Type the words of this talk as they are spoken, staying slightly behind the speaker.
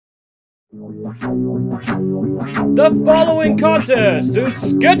The following contest is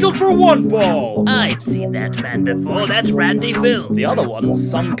scheduled for one fall. I've seen that man before. That's Randy Phil. The other one's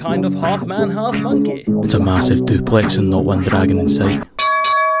some kind of half man, half monkey. It's a massive duplex and not one dragon in sight.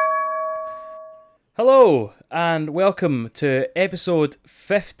 Hello, and welcome to episode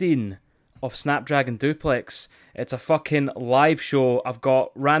 15 of Snapdragon Duplex. It's a fucking live show. I've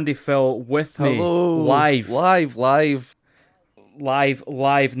got Randy Phil with me. Hello.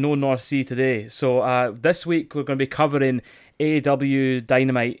 Live, no North Sea today. So this week we're going to be covering AEW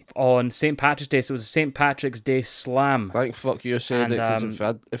Dynamite on St. Patrick's Day. So it was a St. Patrick's Day slam. Thank fuck you said it,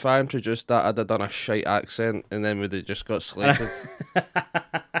 because if I introduced that, I'd have done a shite accent and then we'd have just got slated.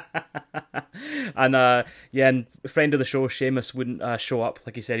 And and friend of the show, Seamus, wouldn't show up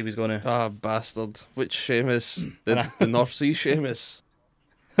like he said he was going to. Ah, bastard. Which Seamus? The North Sea Seamus?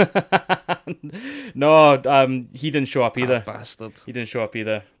 No, he didn't show up either. Ah, bastard. He didn't show up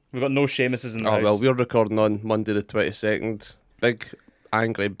either. We've got no Seamuses in the house. Oh, well, we're recording on Monday the 22nd. Big,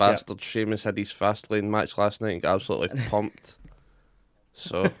 angry bastard Seamus had his Fastlane match last night and got absolutely pumped.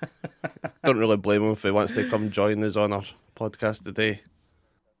 So, don't really blame him if he wants to come join us on our podcast today.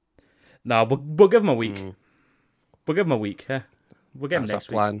 No, we'll give him a week. We'll give him a week, yeah. We'll get him That's next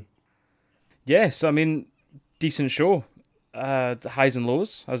a plan. week. Yes, I mean, decent show. The highs and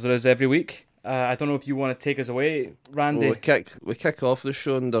lows, as there is every week. I don't know if you want to take us away, Randy. Well, we kick off the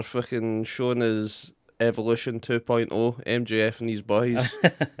show and they're fucking showing us Evolution 2.0, MJF and his boys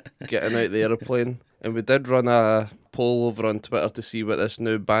getting out the aeroplane. And we did run a poll over on Twitter to see what this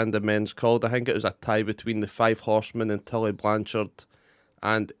new band of men's called. I think it was a tie between the Five Horsemen and Tully Blanchard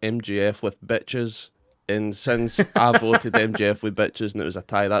and MJF with bitches. And since I voted MJF with bitches and it was a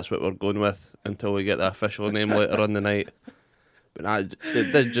tie, that's what we're going with until we get the official name later on the night. But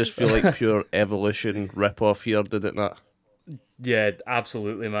it did just feel like pure Evolution rip-off here, did it not? Yeah,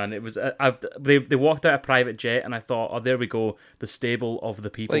 absolutely, man. It was. They walked out a private jet, and I thought, oh, there we go, the stable of the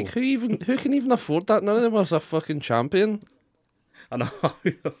people. Like, who can even afford that? None of them was a fucking champion. I know,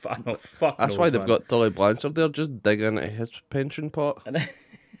 fuck. That's why they've got Tully Blanchard there, just digging into his pension pot.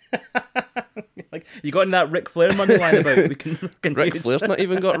 Like, you got in that Ric Flair money line about? We can Ric use. Flair's not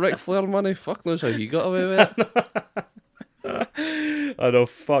even got Ric Flair money. Fuck knows how he got away with it. I know,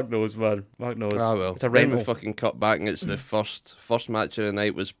 fuck knows, man. Fuck knows. Ah, well. It's a Then rental. we fucking cut back and it's the first match of the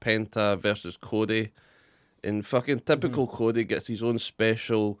night was Penta versus Cody. And fucking typical Cody gets his own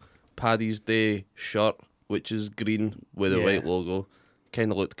special Paddy's Day shirt, which is green with a white logo.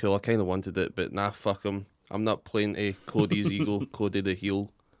 Kind of looked cool. I kind of wanted it, but nah, fuck him. I'm not playing to Cody's ego, Cody the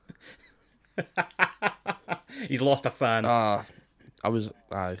heel. He's lost a fan. I'll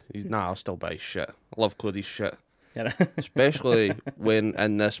still buy his shit. I love Cody's shit. Yeah. Especially when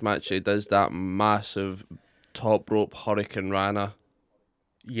in this match he does that massive top rope Hurricane Rana.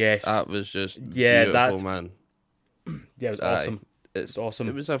 Yes. That was just beautiful, man. Yeah, it was awesome. It's awesome.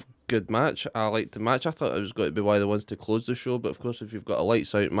 It was a good match. I liked the match. I thought it was going to be one of the ones to close the show, but of course if you've got a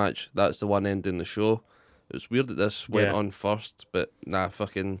lights out match, that's the one ending the show. It was weird that this went on first, but nah,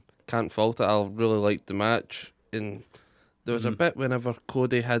 fucking can't fault it. I really liked the match. And there was a bit whenever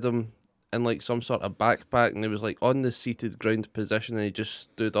Cody had him in like some sort of backpack and he was like on the seated ground position and he just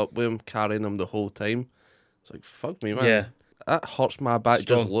stood up with him, carrying him the whole time. It's like, fuck me, man. Yeah. That hurts my back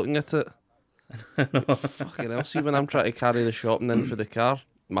Strong. just looking at it. Fucking hell. See, when I'm trying to carry the shopping in for the car,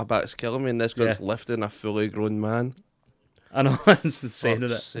 my back's killing me and this guy's lifting a fully grown man. I know, it's insane,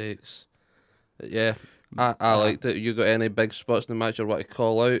 isn't it? Sakes. Yeah, I liked it. You got any big spots in the match or what to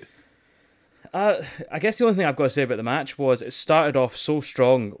call out? I guess the only thing I've got to say about the match was it started off so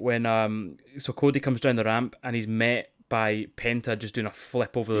strong when so Cody comes down the ramp and he's met by Penta just doing a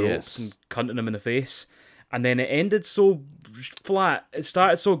flip over the ropes and cunting him in the face, and then it ended so flat. It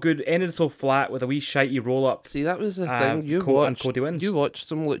started so good, ended so flat with a wee shitey roll up. See, that was the thing. And Cody wins. You watched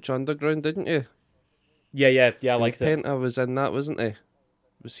some Lucha Underground, didn't you? Yeah, I liked it. Penta was in that, wasn't he?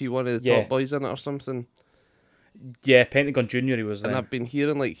 Was he one of the top boys in it or something? Yeah, Pentagon Jr. he was there. And I've been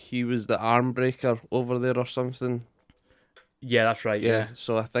hearing like he was the arm breaker over there or something. Yeah, that's right. Yeah.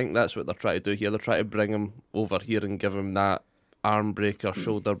 So I think that's what they're trying to do here. They're trying to bring him over here and give him that arm breaker,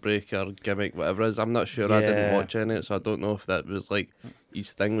 shoulder breaker, gimmick, whatever it is. I'm not sure. I didn't watch any of it, so I don't know if that was like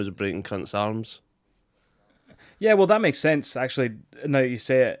his thing was breaking cunts' arms. Yeah, well, that makes sense, actually, now that you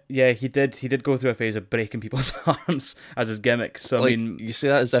say it. Yeah, he did go through a phase of breaking people's arms as his gimmick. So, like, I mean... You say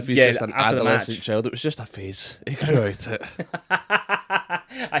that as if he's just an adolescent child. It was just a phase. He grew out it.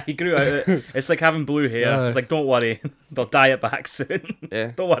 He grew out it. It's like having blue hair. It's like, don't worry, they'll dye it back soon.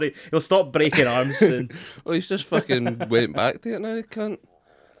 Yeah. Don't worry, he'll stop breaking arms soon. Well, he's just fucking went back to it now, cunt.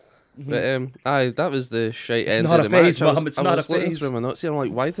 But aye, that was the shite end not of a the match. phase, Mum, it's not a looking phase. through my notes here. I'm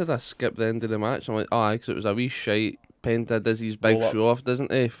like, why did I skip the end of the match? I'm like, aye, because it was a wee shite. Penta does his big Roll up. show off,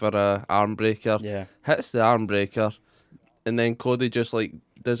 doesn't he, for a arm breaker? Yeah. Hits the arm breaker, and then Cody just like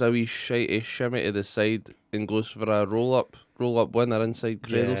does a wee shitey shimmy to the side and goes for a roll up winner inside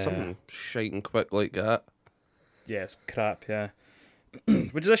cradle, Yeah. something shite and quick like that. Yeah, it's crap, yeah.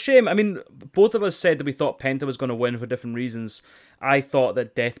 Which is a shame. I mean, both of us said that we thought Penta was going to win for different reasons. I thought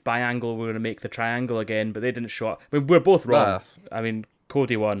that Death by Angle were going to make the triangle again, but they didn't show up. I mean, we're both wrong. I mean,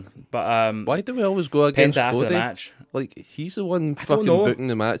 Cody won, but why do we always go against Penta after Cody? the match. Like, he's the one don't fucking know. booking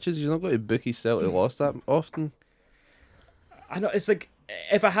the matches. He's not going to book himself to lost that often. I know, it's like,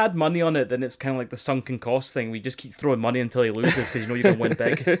 if I had money on it, then it's kind of like the sunken cost thing. We just keep throwing money until he loses because you know you're going to win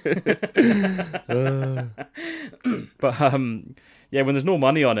big. But yeah, when there's no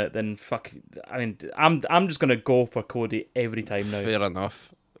money on it, then fuck. I mean, I'm just gonna go for Cody every time now. Fair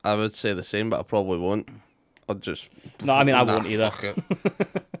enough. I would say the same, but I probably won't. I'll just... No, I mean, I won't either. Fuck it.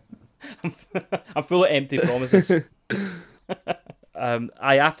 I'm full of empty promises.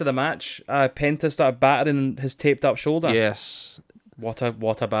 After the match, Penta started battering his taped up shoulder. Yes. What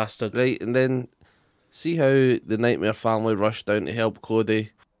a bastard. Right, and then see how the Nightmare family rushed down to help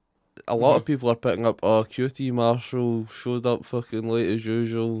Cody. A lot of people are picking up, oh, QT Marshall showed up fucking late as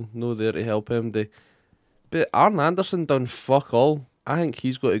usual, no there to help him. But Arn Anderson done fuck all. I think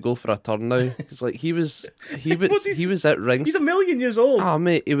he's got to go for a turn now. It's like he was at rings. He's 1,000,000 years old. Ah,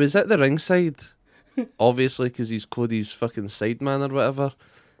 mate, he was at the ringside, obviously, because he's Cody's fucking side man or whatever.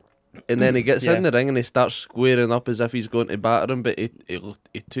 And then he gets in the ring and he starts squaring up as if he's going to batter him, but he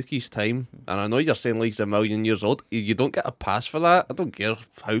took his time. And I know you're saying like he's 1,000,000 years old. You don't get a pass for that. I don't care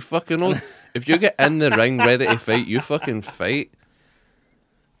how fucking old. If you get in the ring ready to fight, you fucking fight.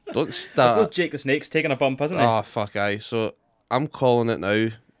 Don't I start. suppose Jake the Snake's taking a bump, hasn't he? Oh, fuck, aye. So, I'm calling it now.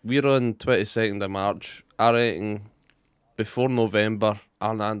 We're on 22nd of March. I reckon before November,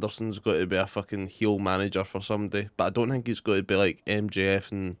 Arn Anderson's got to be a fucking heel manager for somebody. But I don't think he's got to be like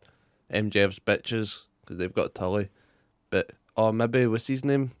MJF and MJF's bitches, because they've got Tully. But, maybe, what's his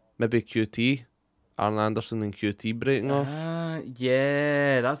name? Maybe QT. Arn Anderson and QT breaking off.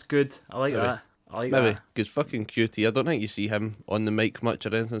 Yeah, that's good. I like Maybe. that. I like Maybe, that. because fucking QT, I don't think you see him on the mic much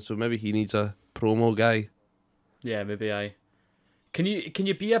or anything, so maybe he needs a promo guy. Yeah, maybe I. Can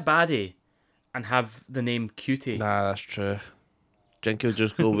you be a baddie and have the name Cutie? Nah, that's true. Think he'll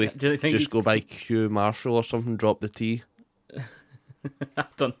just go with Do you think just go by Q Marshall or something, drop the T. I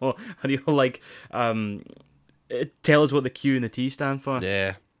don't know. How do you like tell us what the Q and the T stand for?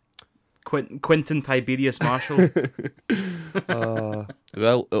 Yeah. Quentin Tiberius Marshall.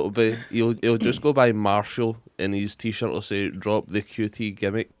 Well, it'll be he'll just go by Marshall and his t-shirt will say drop the QT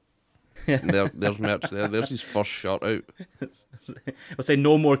gimmick. And there's merch there. There's his first shirt out. We'll say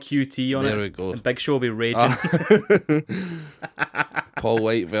no more QT on it. There we go. And Big Show will be raging. Paul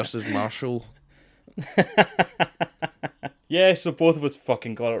White versus Marshall. Yeah, so both of us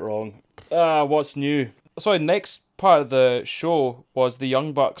fucking got it wrong. What's new? Sorry, next part of the show was the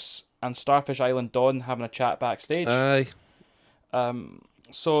Young Bucks and Starfish Island Dawn having a chat backstage. Aye.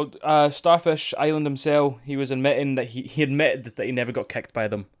 So Starfish Island himself, he was admitting that he admitted that he never got kicked by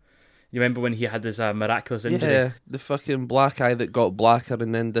them. You remember when he had this miraculous injury? Yeah, the fucking black eye that got blacker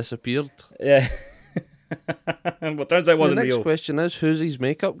and then disappeared. Yeah. Well, turns out it wasn't The next real. question is, who's his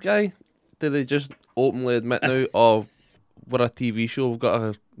makeup guy? Did they just openly admit now, oh, we're a TV show, we've got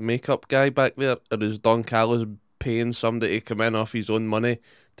a makeup guy back there? Or is Don Callis paying somebody to come in off his own money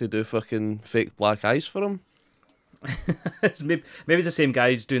to do fucking fake black eyes for him? maybe it's the same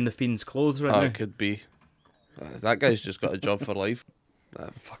guy who's doing the Fiend's clothes right now. It could be. That guy's just got a job for life.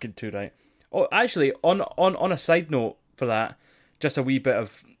 Fucking too right. Oh, actually, on a side note for that, just a wee bit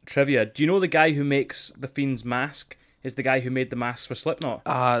of trivia. Do you know the guy who makes the Fiend's mask is the guy who made the mask for Slipknot?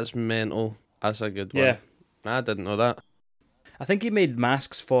 It's mental. That's a good one. Yeah. I didn't know that. I think he made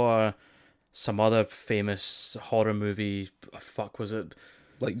masks for some other famous horror movie. Fuck, was it?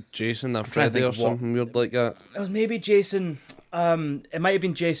 Like Jason or trying to Freddy think or of what- something weird like that. It was maybe Jason. It might have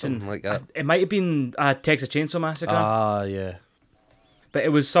been Jason. Something like that. It might have been Texas Chainsaw Massacre. Yeah. But it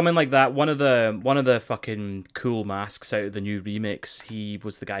was something like that. One of the fucking cool masks out of the new remix. He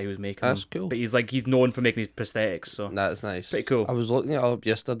was the guy who was making That's them. cool. But he's known for making these prosthetics. So That's nice. Pretty cool. I was looking it up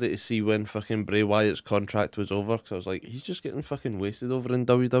yesterday to see when fucking Bray Wyatt's contract was over, because I was like, he's just getting fucking wasted over in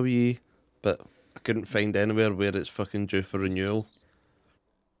WWE. But I couldn't find anywhere where it's fucking due for renewal.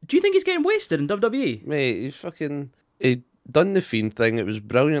 do you think he's getting wasted in WWE? Mate, he done the Fiend thing. It was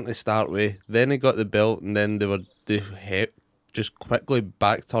brilliant to start with. Then he got the belt, and then they just quickly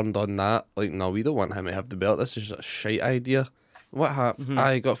back turned on that. Like, no, we don't want him to have the belt. This is a shite idea. What happened?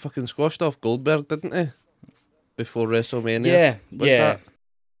 I got fucking squashed off Goldberg, didn't he? Before WrestleMania. Yeah, What's that?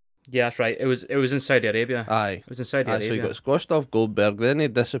 Yeah, that's right. It was in Saudi Arabia. Aye. It was in Saudi Arabia. So he got squashed off Goldberg, then he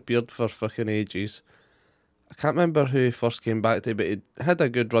disappeared for fucking ages. I can't remember who he first came back to, but he had a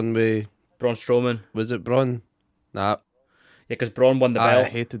good run with... Braun Strowman. Was it Braun? Nah. Yeah, because Braun won the belt. I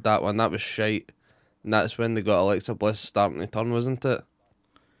hated that one. That was shite. And that's when they got Alexa Bliss starting to turn, wasn't it?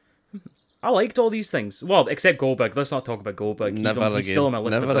 I liked all these things. Well, except Goldberg. Let's not talk about Goldberg. He's still on my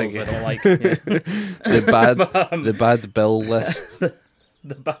list of bills I don't like. Yeah. the bad bill list.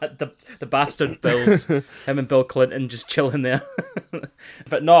 The bastard bills. Him and Bill Clinton just chilling there.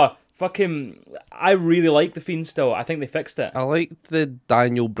 But no, fucking, I really like the Fiend still. I think they fixed it. I liked the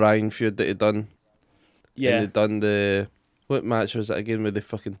Daniel Bryan feud that he done. Yeah. And they done the... What match was it again where they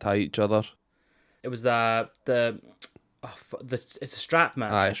fucking tie each other? It was it's a strap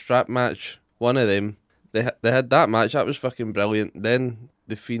match. Aye, strap match. One of them. They had that match. That was fucking brilliant. Then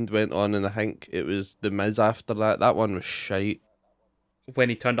the Fiend went on, and I think it was the Miz after that. That one was shite. When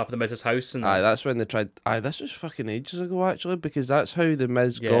he turned up at the Miz's house. And Aye, that's when they tried... Aye, this was fucking ages ago, actually, because that's how the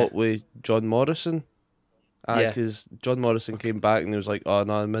Miz got with John Morrison. Aye, because John Morrison came back and he was like, oh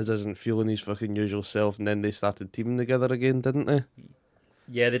no, Miz isn't feeling his fucking usual self, and then they started teaming together again, didn't they?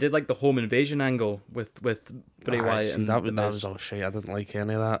 Yeah, they did like the home invasion angle with Bray Wyatt and that Miz. was all shit. I didn't like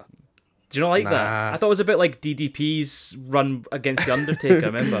any of that. Do you not like that? I thought it was a bit like DDP's run against The Undertaker,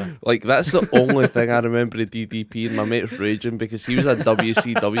 remember? Like, that's the only thing I remember of DDP, and my mate's raging because he was a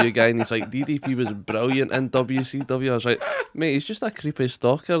WCW guy, and he's like, DDP was brilliant in WCW. I was like, mate, he's just a creepy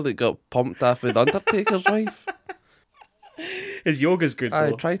stalker that got pumped off with Undertaker's wife. His yoga's good, though.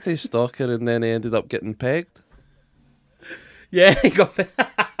 I tried to stalk her, and then he ended up getting pegged. Yeah, he got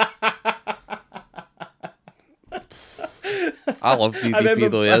I love DDP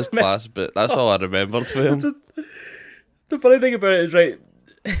though, he is class, but that's all I remembered for him. The funny thing about it is, right,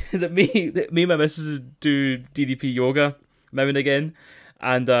 is that me and my missus do DDP yoga now and again,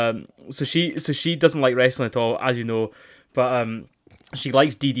 and so she doesn't like wrestling at all, as you know, but she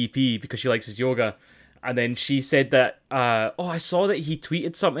likes DDP because she likes his yoga, and then she said that I saw that he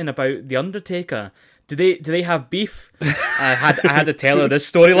tweeted something about The Undertaker. Do they have beef? I had to tell her this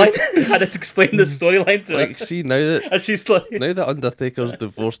storyline. I had to explain this storyline to her. Like, see, now that and she's like, now that Undertaker's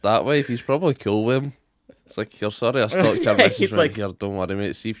divorced that wife, he's probably cool with him. It's like, you're sorry I stalked your missus right here. Don't worry,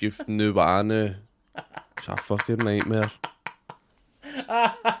 mate. See if you knew what I knew. It's a fucking nightmare.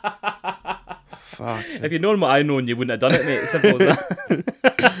 Fuck. If you'd known what I known, you wouldn't have done it, mate. Simple as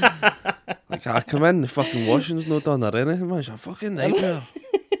that. Like, I come in, the fucking washing's not done or anything, man. It's a fucking nightmare.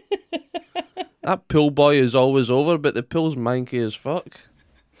 That pool boy is always over, but the pool's manky as fuck.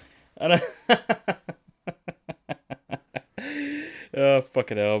 Oh,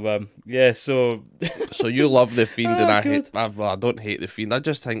 fucking hell, man. Yeah, so... So you love The Fiend, and I don't hate The Fiend. I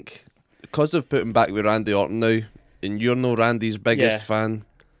just think, because they've put him back with Randy Orton now, and you're no Randy's biggest fan,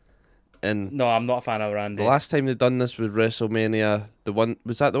 and... No, I'm not a fan of Randy. The last time they done this was WrestleMania.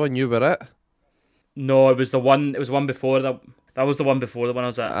 Was that the one you were at? No, it was one before that. That was the one before the one I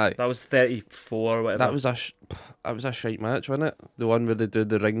was at. Aye. That was 34 or whatever. That was a shite match, wasn't it? The one where they do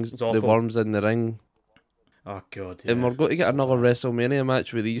the rings, the worms in the ring. Oh god. Yeah. And we're going to get another WrestleMania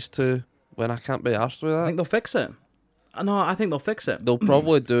match with these two when I can't be arsed with that. I think they'll fix it. No, I think they'll fix it. They'll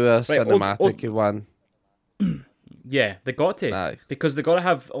probably do a cinematic one. Yeah, they got to. Aye. Because they got to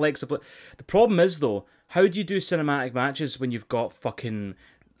have Alexa Bliss. The problem is, though, how do you do cinematic matches when you've got fucking...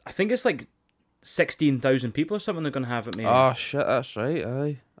 I think it's like 16,000 people or something they're going to have at me. Oh, shit, that's right,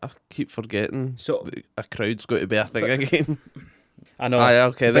 aye. I keep forgetting. So a crowd's got to be a thing again. I know. Aye,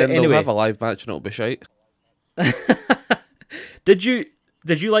 okay, then anyway, they'll have a live match and it'll be shite. Did you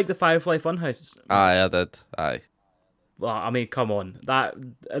like the Firefly Funhouse? Aye, I did, aye. Well, I mean, come on.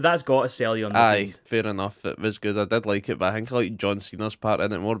 That's got to sell you on the Aye, Fiend. fair enough. It was good. I did like it, but I think I like John Cena's part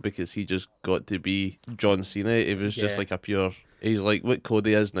in it more because he just got to be John Cena. It was just like a pure... He's like what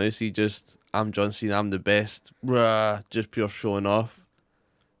Cody is now. So he just... I'm John Cena, I'm the best. Rah, just pure showing off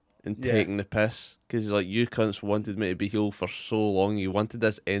and taking the piss. Because he's like, you cunts wanted me to be heel for so long. You wanted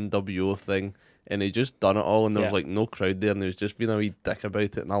this NWO thing. And he just done it all, and there was like no crowd there, and he was just being a wee dick about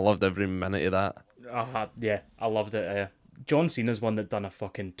it, and I loved every minute of that. Yeah, I loved it. John Cena's one that done a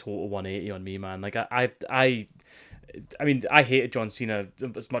fucking total 180 on me, man. Like I mean, I hated John Cena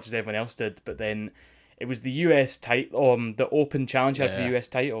as much as everyone else did, but then it was the US title, the Open Challenge had for the US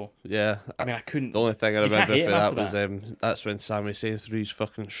title. Yeah, I mean, I couldn't. The only thing I remember for that was that's when Sami Zayn threw his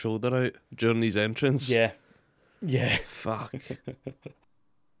fucking shoulder out during his entrance. Yeah. Fuck.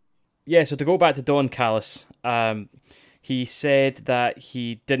 Yeah, so to go back to Don Callis, he said that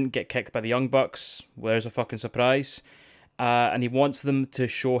he didn't get kicked by the Young Bucks. Where's a fucking surprise? And he wants them to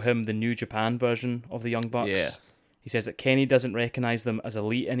show him the New Japan version of the Young Bucks. Yeah. He says that Kenny doesn't recognise them as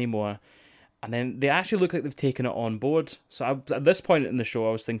elite anymore. And then they actually look like they've taken it on board. So at this point in the show,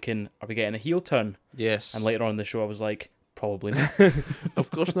 I was thinking, are we getting a heel turn? Yes. And later on in the show, I was like, probably not.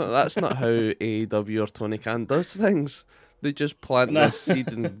 Of course not. That's not how AEW or Tony Khan does things. They just plant this seed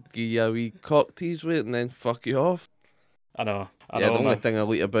and give you a wee cock tease with it and then fuck you off. I know. The only thing I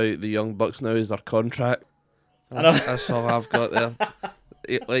like about the Young Bucks now is their contract. I know. That's all I've got there.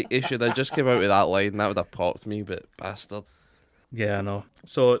 It should have just came out with that line. That would have popped me, but bastard. Yeah, I know.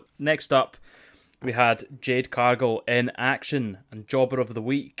 So next up, we had Jade Cargill in action, and Jobber of the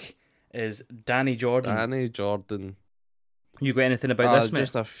Week is Danny Jordan. Danny Jordan. You got anything about this, mate?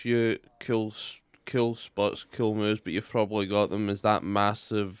 Just a few cool spots, cool moves, but you've probably got them. Is that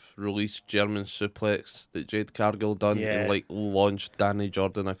massive release German suplex that Jade Cargill done and launched Danny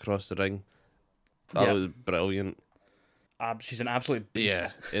Jordan across the ring? That was brilliant. She's an absolute beast. Yeah,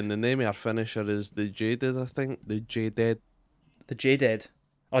 and the name of her finisher is the Jaded, I think. The Jaded. The Jaded.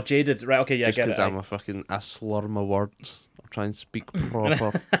 Oh, Jaded. Right, okay, yeah, Just I get it. because I slur my words. I'll try and speak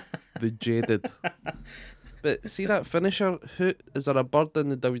proper. The Jaded. But see that finisher? Is there a bird in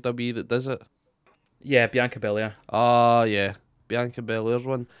the WWE that does it? Yeah, Bianca Belair. Oh, yeah. Bianca Belair's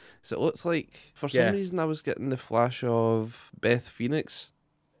one. So it looks like, for some reason, I was getting the flash of Beth Phoenix,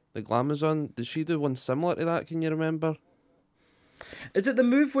 the Glamazon. Did she do one similar to that? Can you remember? Is it the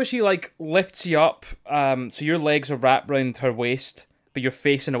move where she lifts you up, so your legs are wrapped around her waist, but you're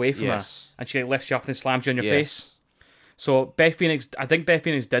facing away from her, and she lifts you up and slams you on your face? So Beth Phoenix, I think Beth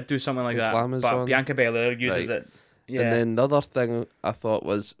Phoenix did do something like that, Glamazon. but Bianca Belair uses it. Yeah. And then the other thing I thought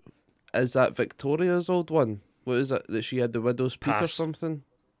was, is that Victoria's old one? What is it that she had, the Widow's Peak or something?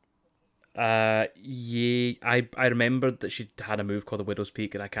 Yeah, I remembered that she had a move called the Widow's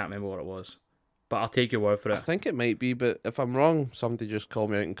Peak, and I can't remember what it was. But I'll take your word for it. I think it might be, but if I'm wrong, somebody just call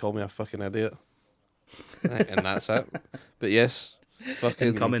me out and call me a fucking idiot. And that's it. But yes, fucking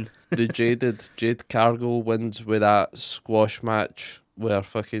incoming. The Jade Cargill wins with that squash match where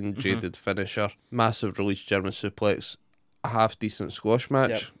fucking Jaded finisher, massive release German suplex, a half decent squash match.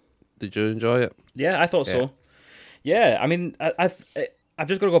 Yep. Did you enjoy it? Yeah, I thought so. Yeah, I mean, I've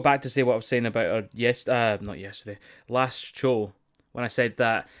just got to go back to say what I was saying about her last show, when I said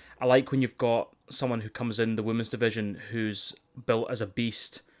that I like when you've got someone who comes in the women's division who's built as a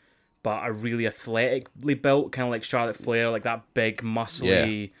beast, but are really athletically built, kind of like Charlotte Flair, like that big,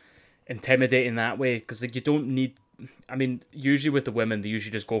 muscly, intimidating that way. Because you don't need. I mean, usually with the women, they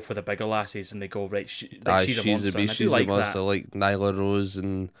usually just go for the bigger lasses and they go right. She's a monster. A beast. She's a monster, like Nyla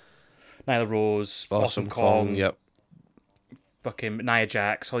Rose, Awesome Kong. Yep. Fucking Nia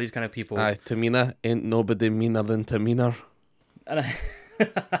Jax, all these kind of people. Aye, Tamina ain't nobody meaner than Tamina.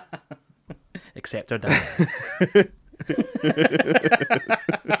 Except her dad.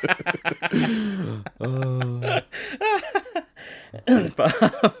 But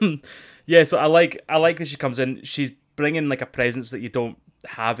so I like that she comes in. She's bringing like a presence that you don't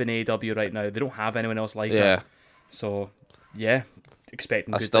have in AEW right now. They don't have anyone else like her. So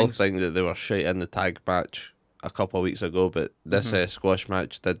expecting. I still think that they were shite in the tag match a couple of weeks ago, but this squash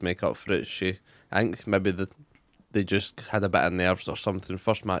match did make up for it. I think maybe they just had a bit of nerves or something.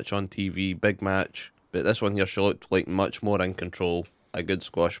 First match on TV, big match. But this one here, she looked like much more in control. A good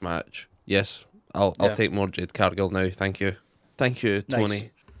squash match. Yes, I'll take more Jade Cargill now. Thank you,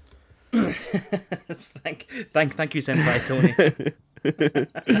 Tony. Nice. thank you, Senpai Tony.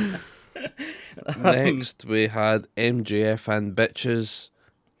 Next, we had MJF and Bitches.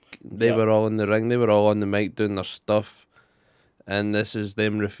 They were all in the ring. They were all on the mic doing their stuff. And this is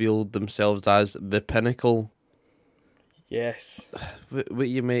them revealed themselves as the Pinnacle. Yes. What are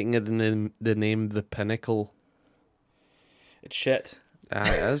you making of the name The Pinnacle? It's shit. It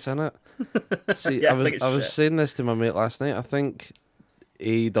is, isn't it? See, I was saying this to my mate last night. I think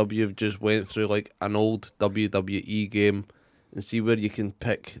AEW have just went through like an old WWE game and see where you can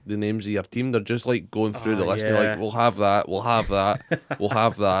pick the names of your team. They're just like going through the list. They're like, we'll have that, we'll have that, we'll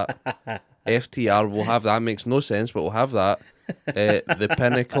have that. FTR, we'll have that. Makes no sense, but we'll have that. The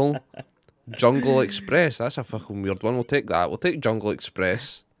Pinnacle. Jungle Express, that's a fucking weird one. We'll take that. We'll take Jungle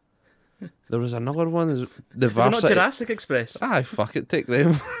Express. There was another one. The Varsity. Is it not Jurassic Express? Fuck it, take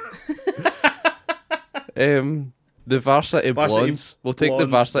them. The Varsity Blondes. We'll take the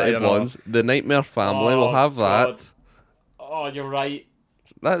Varsity Blondes. The Nightmare Family. We'll have that. God. Oh, you're right.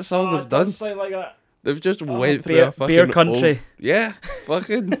 That's all they've done. Like that. They've just went through a fucking Bear Country.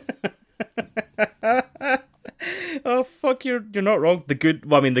 Fucking. Oh fuck! You're not wrong. The Good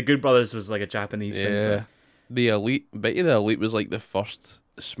Brothers was like a Japanese thing. The Elite. Bet you the Elite was like the first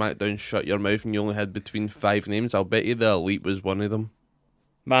SmackDown Shut Your Mouth and you only had between 5 names, I'll bet you the Elite was one of them.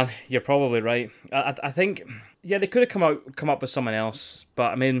 Man, you're probably right. I think, yeah, they could have come up with someone else,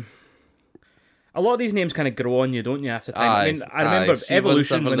 but I mean, a lot of these names kind of grow on you, don't you, after time? I mean, I remember See,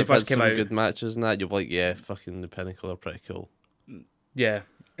 Evolution when they first came out. Good matches and that, you're like, yeah, fucking the Pinnacle are pretty cool. Yeah,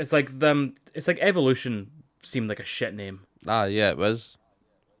 it's like Evolution seemed like a shit name. Yeah, it was.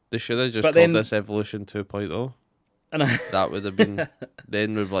 They should have just called this Evolution 2.0. And that would have been.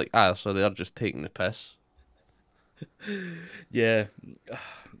 Then we'd be like, so they're just taking the piss. Yeah.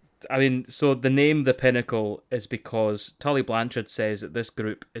 I mean, so the name The Pinnacle is because Tully Blanchard says that this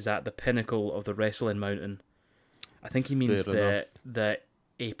group is at the pinnacle of the wrestling mountain. I think he means the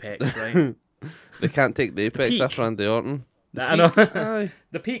apex, right? They can't take the apex, that's Randy Orton. I know.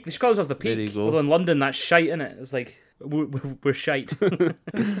 The peak. They should call themselves the peak. There you go. Although in London, that's shite, innit? It's like, we're shite.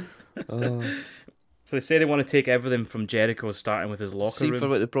 So they say they want to take everything from Jericho, starting with his locker room. See, for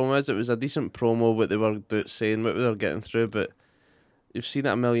what the promo is, it was a decent promo, what they were saying, what they were getting through, but you've seen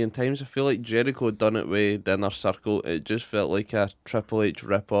it a million times. I feel like Jericho had done it with the Inner Circle. It just felt like a Triple H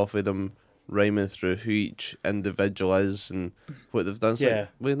rip-off of them rhyming through who each individual is and what they've done. It's like,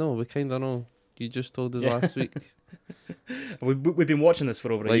 wait, no, we kind of know. You just told us last week. We've been watching this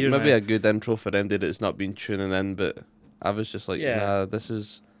for over a year maybe now. a good intro for anybody that's not been tuning in, but I was just like, nah, this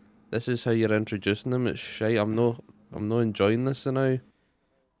is how you're introducing them. It's shite. I'm not enjoying this now.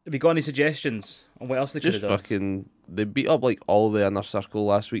 Have you got any suggestions on what else they could have done? Fucking, they beat up like all the Inner Circle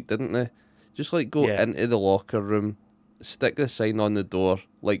last week, didn't they? Just like go into the locker room, stick the sign on the door,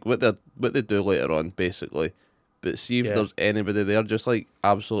 like what they do later on, basically. But see if there's anybody there, just like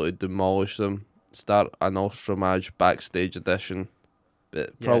absolutely demolish them. Start an Ultramage backstage edition.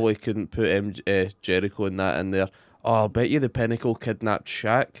 But probably couldn't put Jericho and that in there. Oh, I'll bet you the Pinnacle kidnapped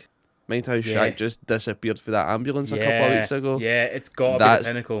Shaq. Mind how Shaq just disappeared for that ambulance a couple of weeks ago? Yeah, it's got to be the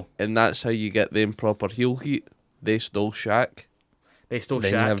Pinnacle. And that's how you get them proper heel heat. They stole Shaq. Then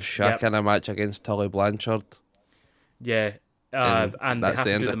you have Shaq in a match against Tully Blanchard. Yeah. And that's they have the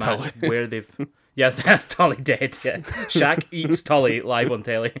to end do the of match Tully. where they've... Yes, that's Tully dead. Yeah. Shaq eats Tully live on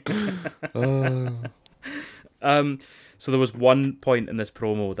telly. So there was one point in this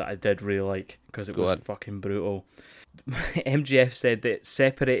promo that I did really like because it was fucking brutal. MJF said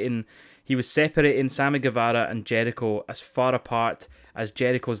that he was separating Sammy Guevara and Jericho as far apart as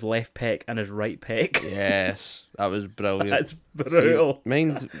Jericho's left pec and his right pec. Yes, that was brilliant. That's brutal. See,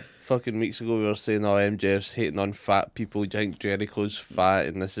 mind fucking weeks ago we were saying, MJF's hating on fat people, you think Jericho's fat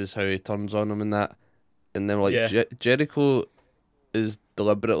and this is how he turns on them and that. And then we're like, Jericho is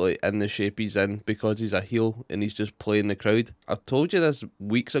deliberately in the shape he's in because he's a heel and he's just playing the crowd. I told you this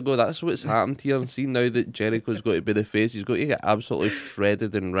weeks ago, that's what's happened here. And see, now that Jericho's got to be the face, he's got to get absolutely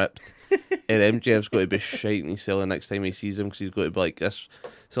shredded and ripped. And MJF's got to be shite and he's selling next time he sees him because he's got to be like this.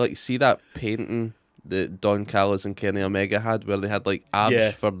 So like, see that painting that Don Callis and Kenny Omega had where they had like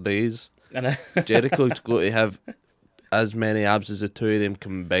abs for days? Jericho's got to have as many abs as the two of them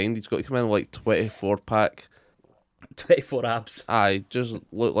combined. He's got to come in like 24-pack. 24 abs. Aye, just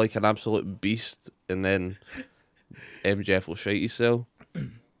look like an absolute beast, and then MJF will shite himself.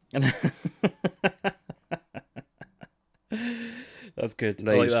 That's good.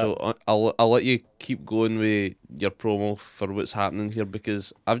 Right, I like that. so I'll let you keep going with your promo for what's happening here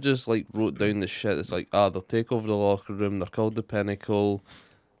because I've just like wrote down the shit. It's like, they'll take over the locker room. They're called the Pinnacle.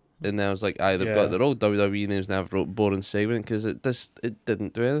 And then I was like, they've got their old WWE names now. I've wrote boring segment because it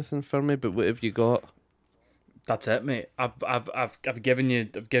didn't do anything for me. But what have you got? That's it, mate. I've given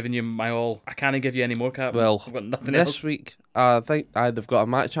you my all. I can't give you any more, Cap. Well, I've got nothing this else. week, I think they've got a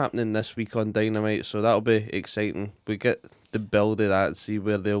match happening this week on Dynamite, so that'll be exciting. We get the build of that and see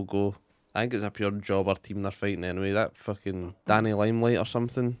where they'll go. I think it's a pure jobber team they're fighting anyway. That fucking Danny Limelight or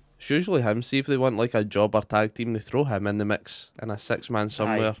something. It's usually him. See if they want like a jobber tag team, they throw him in the mix in a 6-man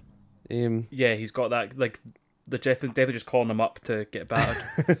somewhere. Yeah, he's got that, like, the definitely just calling him up to get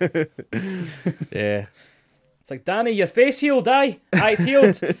battered. Yeah. It's like, Danny, your face healed, aye? Aye, it's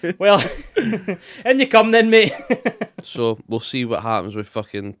healed. Well, in you come then, mate. So, we'll see what happens with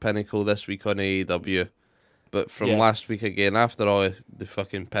fucking Pinnacle this week on AEW. But from last week again, after all the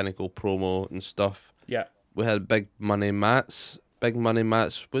fucking Pinnacle promo and stuff, we had Big Money Matt's.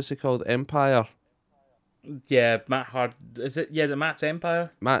 What's it called? Empire? Yeah, Matt Hard. Is it Matt's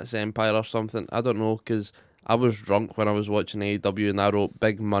Empire? Matt's Empire or something. I don't know, because I was drunk when I was watching AEW and I wrote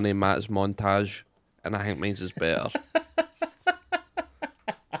Big Money Matt's Montage, and I think mine's is better.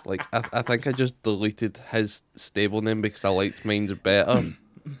 Like, I think I just deleted his stable name because I liked mine's better.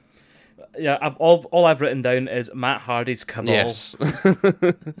 Yeah, all I've written down is Matt Hardy's Cabal. Yes. I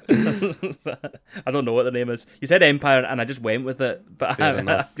don't know what the name is. You said Empire, and I just went with it. But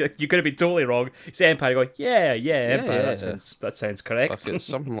you could have been totally wrong. You say Empire, you go, yeah, Empire. Yeah. That sounds correct. Fuck it.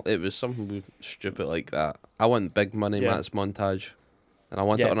 It was something stupid like that. I want big money Matt's montage, and I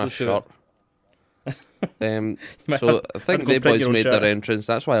want it on a shirt. So I think they boys made their entrance.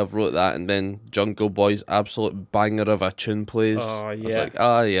 That's why I've wrote that, and then Jungle Boy's absolute banger of a tune plays. Oh yeah. I was like,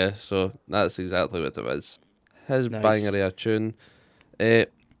 yeah. So that's exactly what it is. His banger of a tune.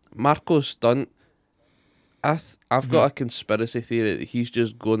 Marco Stunt. I've got a conspiracy theory that he's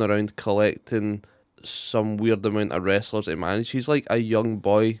just going around collecting some weird amount of wrestlers to manage. He's like a young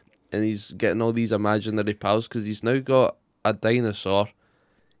boy, and he's getting all these imaginary pals because he's now got a dinosaur.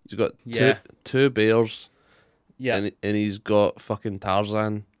 He's got two bears, and he's got fucking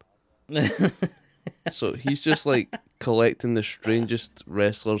Tarzan. So he's just like collecting the strangest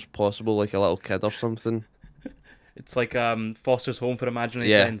wrestlers possible, like a little kid or something. It's like Foster's Home for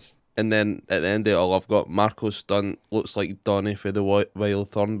Imaginary Friends. And then at the end of it all, I've got Marco Stunt, looks like Donnie for the Wild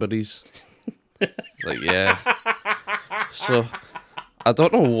Thornberries. Like, yeah. So, I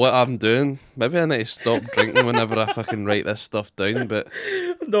don't know what I'm doing. Maybe I need to stop drinking whenever I fucking write this stuff down, but...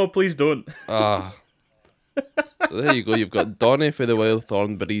 No, please don't. So there you go. You've got Donnie for the Wild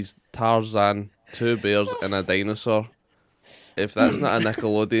Thornberries, Tarzan, two bears, and a dinosaur. If that's not a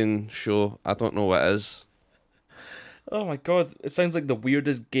Nickelodeon show, I don't know what is. Oh my god, it sounds like the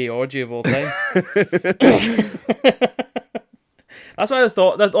weirdest gay orgy of all time. That's why I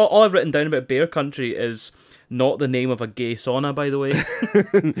thought that all I've written down about Bear Country is not the name of a gay sauna, by the way.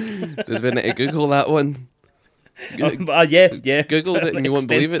 Did we need to Google that one? Yeah. Googled it and you won't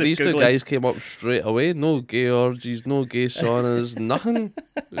believe it. These two guys came up straight away. No gay orgies, no gay saunas, nothing.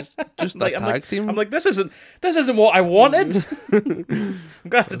 It's just a tag team. I'm like, this isn't what I wanted. I'm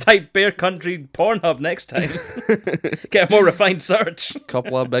gonna have to type Bear Country Pornhub next time. Get a more refined search.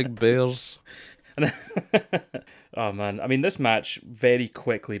 Couple of big bears. Oh man, I mean, this match very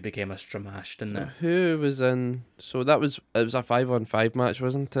quickly became a stramash, didn't it? Who was in? So it was a 5-on-5 match,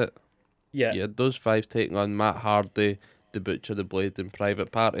 wasn't it? Yeah. You had those five taking on Matt Hardy, The Butcher, The Blade, and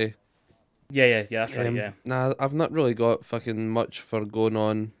Private Party. Yeah, that's right, yeah. Nah, I've not really got fucking much for going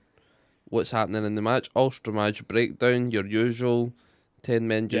on what's happening in the match. Ultra match breakdown, your usual 10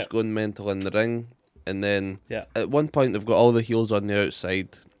 men just going mental in the ring. And then at one point they've got all the heels on the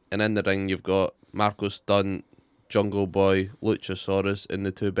outside, and in the ring you've got Marco Stunt, Jungle Boy, Luchasaurus, and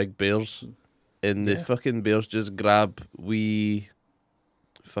the two big bears. And the fucking bears just grab wee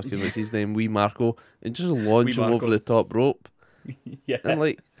Marco, and just launch him over the top rope.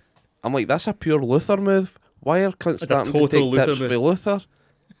 And I'm like, that's a pure Luther move. Why are cunts starting to take tips for Luther?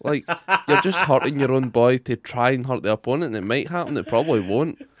 Like, you're just hurting your own boy to try and hurt the opponent. It might happen, it probably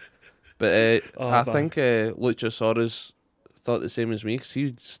won't. But I think Luchasaurus thought the same as me, because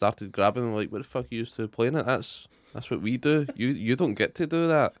he started grabbing him like, what the fuck are you two playing at? That's what we do. You don't get to do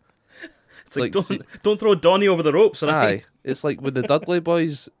that. It's like don't throw Donnie over the ropes. Aye. It's like with the Dudley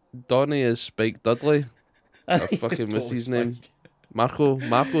boys, Donnie is Spike Dudley. Or fucking what's his name?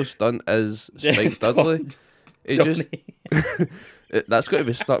 Marco Stunt is Spike Dudley. It just that's got to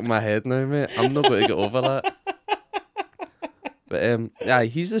be stuck in my head now, mate. I'm not going to get over that. But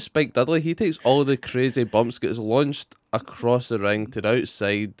he's the Spike Dudley. He takes all the crazy bumps, gets launched across the ring to the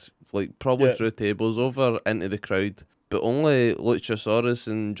outside, like probably through tables, over into the crowd. But only Luchasaurus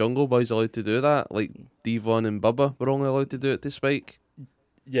and Jungle Boy's allowed to do that. Like Devon and Bubba were only allowed to do it to Spike.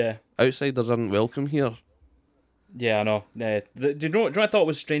 Yeah. Outsiders aren't welcome here. Yeah, I know. Do you know what I thought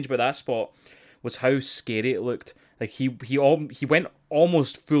was strange about that spot was how scary it looked. Like he went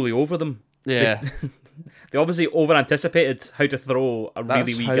almost fully over them. Yeah. They obviously over anticipated how to throw a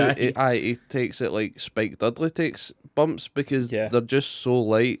really wee guy. He takes it like Spike Dudley takes bumps, because they're just so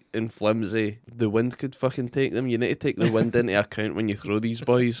light and flimsy. The wind could fucking take them. You need to take the wind into account when you throw these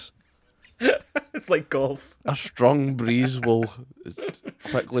boys. It's like golf. A strong breeze will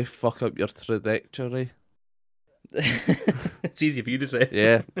quickly fuck up your trajectory. It's easy for you to say.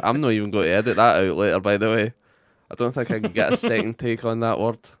 Yeah, I'm not even going to edit that out later, by the way. I don't think I can get a second take on that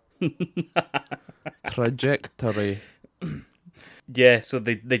word. Trajectory. Yeah, so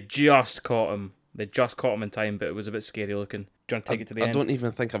they just caught him. They just caught him in time, but it was a bit scary looking. Do you want to take it to the end? I don't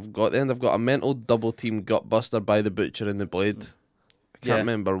even think I've got the end. I've got a mental double team gutbuster by the Butcher and the Blade. I can't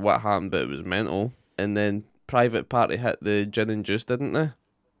remember what happened, but it was mental. And then Private Party hit the gin and juice, didn't they?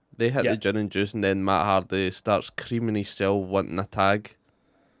 They hit the gin and juice, and then Matt Hardy starts creaming himself, wanting a tag.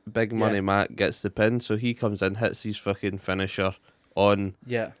 Big Money Matt gets the pin, so he comes in, hits his fucking finisher on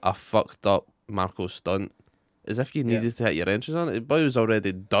a fucked up Marco Stunt. As if you needed to hit your entrance on it. The boy was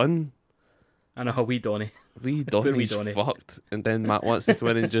already done. I know, wee Donny. Wee Wee Donny's Donny. fucked, and then Matt wants to come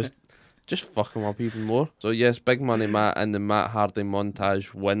in and just fuck him up even more. So yes, Big Money Matt and the Matt Hardy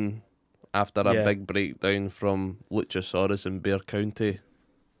montage win after a Yeah. big breakdown from Luchasaurus in Bear County.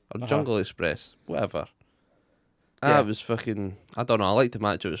 Or Jungle Express, whatever. Yeah. It was fucking, I don't know, I liked the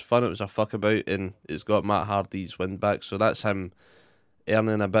match, it was fun, it was a fuck about, and it's got Matt Hardy's win back, so that's him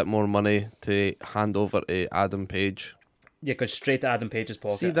earning a bit more money to hand over to Adam Page. Yeah, goes straight to Adam Page's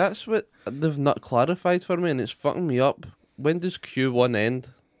pocket. See, that's what they've not clarified for me, and it's fucking me up. When does Q1 end?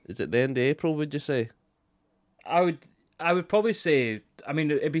 Is it the end of April, would you say? I would probably say, I mean,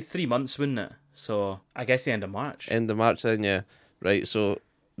 it'd be 3 months, wouldn't it? So I guess the end of March. End of March then, yeah. Right, so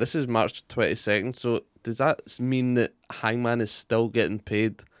this is March 22nd, so does that mean that Hangman is still getting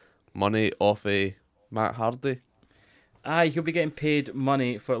paid money off of Matt Hardy? He'll be getting paid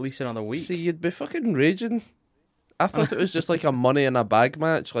money for at least another week. See, you'd be fucking raging. I thought it was just like a money in a bag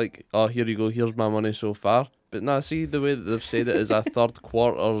match, like, oh, here you go, here's my money so far. But nah, see, the way that they've said it is a third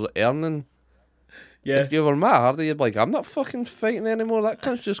quarter earning. Yeah. If you were Matt Hardy, you'd be like, I'm not fucking fighting anymore, that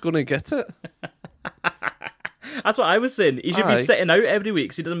cunt's just going to get it. That's what I was saying. He should Aye. be sitting out every week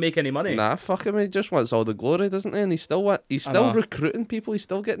because he doesn't make any money. Nah, fuck him, he just wants all the glory, doesn't he? And he's still know. recruiting people, he's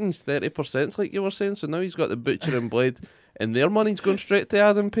still getting his 30%, like you were saying, so now he's got the Butcher and Blade, and their money's going straight to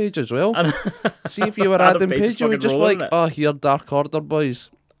Adam Page as well. See, if you were Adam Page is Page, you would fucking just be rolling like, it. oh, here, Dark Order boys,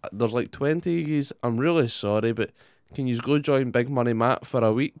 there's like 20 of yous, I'm really sorry, but can you go join Big Money Matt for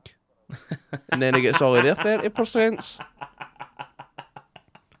a week? And then he gets all of their 30%.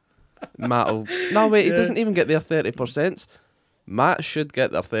 Matt'll... No, wait, he doesn't even get their 30%. Matt should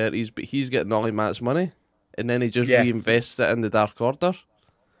get their 30s, but he's getting all of Matt's money. And then he just Yeah. reinvests it in the Dark Order.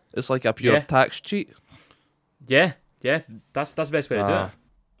 It's like a pure Yeah. tax cheat. Yeah, that's the best way to do Ah.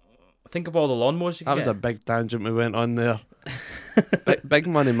 it. Think of all the lawnmowers you That can was get. a big tangent we went on there. Big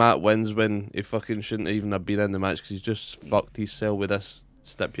Money Matt wins when he fucking shouldn't even have been in the match because he's just fucked himself with this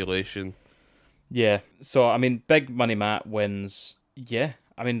stipulation. Yeah, so, I mean, Big Money Matt wins. Yeah,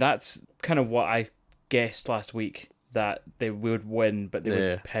 I mean, that's kind of what I guessed last week, that they would win, but they Yeah.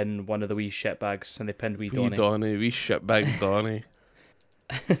 would pin one of the wee shitbags, and they pinned wee Wee Donny. Donny, wee shitbag Donny.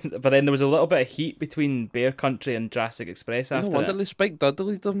 But then there was a little bit of heat between Bear Country and Jurassic Express No after wonder it. they Spike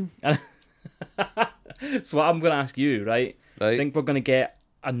Dudley'd them. So what I'm going to ask you, right? I Right, think we're going to get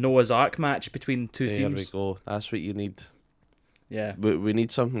a Noah's Ark match between two there teams. we go. That's what you need. Yeah. We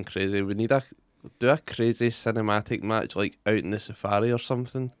need something crazy. We need a crazy cinematic match like out in the safari or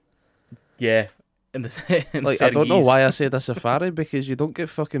something. Yeah. In the in Like, I don't know Serengis. why I said a safari, because you don't get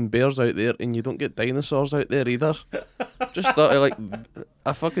fucking bears out there and you don't get dinosaurs out there either. Just thought like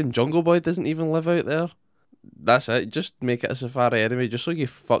a fucking Jungle Boy doesn't even live out there. That's it. Just make it a safari anyway, just so you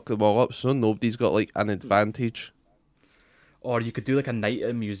fuck them all up, so nobody's got like an advantage. Or you could do like a night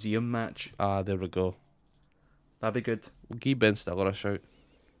at a museum match. Ah, there we go. That'd be good. Give Ben Stiller a shout.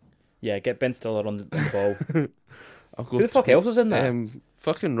 Yeah, get Ben Stiller on the ball. I'll go Who the fuck else is in that?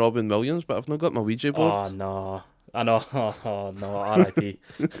 Fucking Robin Williams, but I've not got my Ouija board. Oh, no. I know. Oh, no. R.I.P.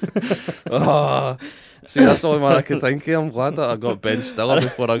 Oh, see, that's the only one I could think of. I'm glad that I got Ben Stiller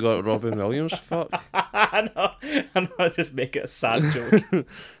before I got Robin Williams. Fuck. I know. Just make it a sad joke.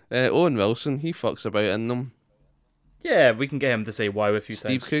 Owen Wilson, he fucks about in them. Yeah, we can get him to say wow a few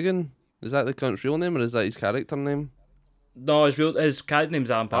Steve times. Coogan, is that the cunt's real name or is that his character name? No, his character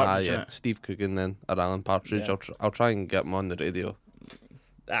name's Alan Partridge, yeah, isn't it? Steve Coogan then, or Alan Partridge. Yeah. I'll try and get him on the radio.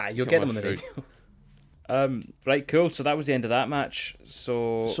 You'll Come get on, him on the shout. radio. Right, cool. So that was the end of that match.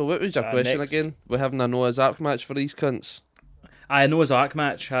 So what was your question next. again? We're having a Noah's Ark match for these cunts. I know his Ark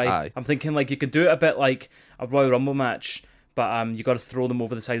match. Aye. I'm thinking like you could do it a bit like a Royal Rumble match, but you got to throw them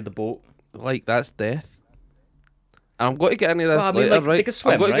over the side of the boat. Like, that's death. And I'm going to get into this Well, I mean, later, like, they right? could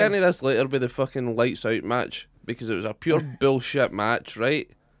swim, I'm going to get right? into this later with the fucking lights out match, because it was a pure bullshit match, right?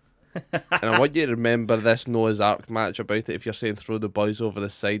 And I want you to remember this Noah's Ark match about it if you're saying throw the boys over the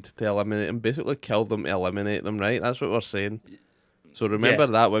side to eliminate them. Basically kill them to eliminate them, right? That's what we're saying. So remember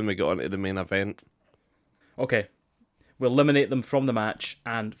that when we get onto the main event. Okay. We'll eliminate them from the match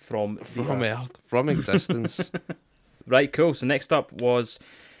and from the From Earth. Earth, from existence. Right, cool. So next up was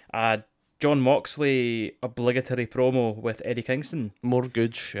John Moxley obligatory promo with Eddie Kingston. More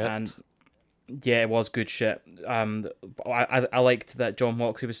good shit. And yeah, it was good shit. I liked that John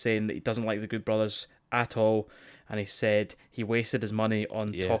Moxley was saying that he doesn't like the Good Brothers at all, and he said he wasted his money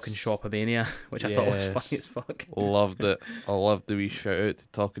on Yes. Talking Shop-A-Mania, which I thought was Yes. funny as fuck. Loved it. I loved the wee shout out to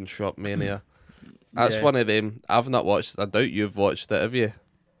Talking Shop Mania. That's Yeah. one of them. I've not watched it. I doubt you've watched it, have you?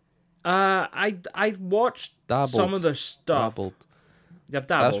 I watched Dabbled. some of their stuff. Dabbled. I've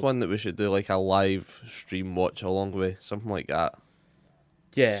dabbled. That's one that we should do like a live stream watch along with, something like that.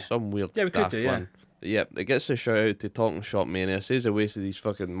 Yeah. Some weird Yeah, we could daft do, yeah. one. Yep, it gets a shout out to Talking Shop Mania. Says they wasted his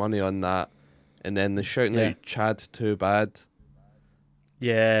fucking money on that. And then the shouting Yeah. out Chad Too Bad.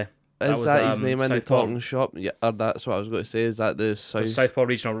 Yeah. Is that his name in the Southpaw. Talking Shop? Yeah, or that's what I was going to say. Is that the Southpaw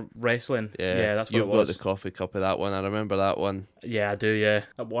Regional Wrestling. Yeah, that's what You've it was. got the coffee cup of that one. I remember that one. Yeah, I do, yeah.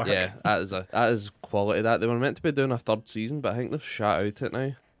 At work. Yeah, that is quality. That they were meant to be doing a third season, but I think they've shot out it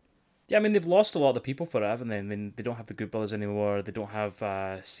now. Yeah, I mean, they've lost a lot of the people for it, haven't they? I mean, they don't have the Good Brothers anymore. They don't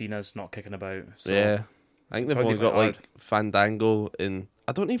have Cena's not kicking about. So Yeah, I think they've probably only got quite like Fandango and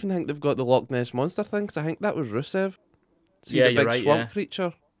I don't even think they've got the Loch Ness Monster thing, 'cause I think that was Rusev. See Yeah, the you're big right, swamp yeah.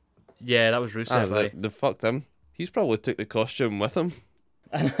 creature? Yeah, that was Rusev, They, right? they fucked him. He's probably took the costume with him.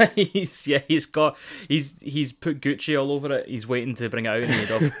 And he's put Gucci all over it. He's waiting to bring it out in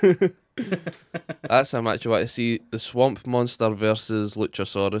the dub. That's a match I want to see. The Swamp Monster versus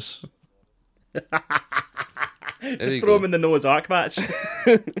Luchasaurus. Just throw him in the Noah's Ark match.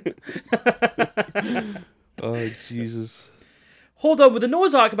 Oh, Jesus. Hold on, would the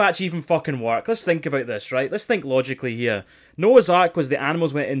Noah's Ark match even fucking work? Let's think about this, right? Let's think logically here. Noah's Ark was the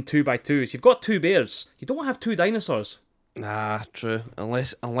animals went in 2x2, so you've got 2 bears. You don't have 2 dinosaurs. Nah, true.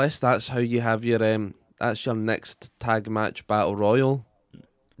 Unless that's how you have your that's your next tag match battle royal.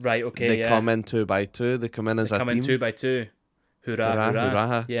 Right, okay, They yeah. come in 2x2. They come in as They a come team. in 2x2. Hoorah, Hoorah, hoorah.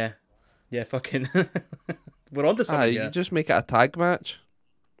 hoorah. Yeah. Yeah, fucking... We're on to Ah, something, you yeah. just make it a tag match.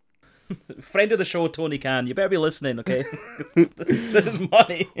 Friend of the show, Tony Khan, you better be listening, okay? this is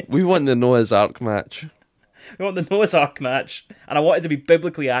money. We want the Noah's Ark match. We want the Noah's Ark match, and I want it to be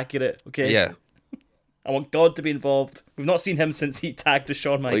biblically accurate, okay? Yeah. I want God to be involved. We've not seen him since he tagged to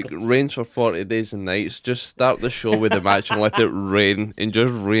Shawn Like, Michaels. reigns for 40 days and nights. Just start the show with the match and let it rain. And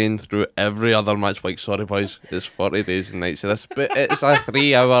just rain through every other match. Like, sorry, boys, it's 40 days and nights of this. But it's a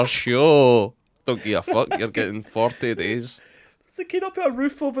 3-hour show. Don't give a fuck. You're getting 40 days. It's like, can you not put a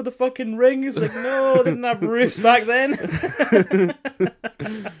roof over the fucking ring? It's like, no, they didn't have roofs back then.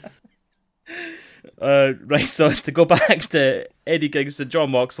 Right, so to go back to Eddie Kingston,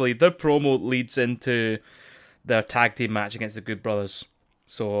 John Moxley, their promo leads into their tag team match against the Good Brothers.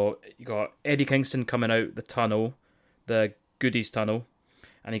 So you got Eddie Kingston coming out the tunnel, the Goodies tunnel,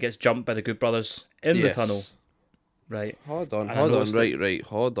 and he gets jumped by the Good Brothers in the tunnel. Right. Hold on, And I hold on, noticed right,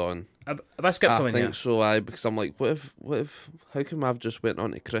 hold on. Have I skipped I something think here? so, because I'm like, what if, how come I've just went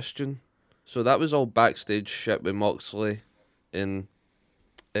on to Christian? So that was all backstage shit with Moxley and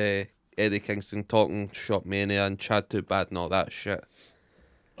Eddie Kingston talking Shop Mania and Chad Too Bad and all that shit.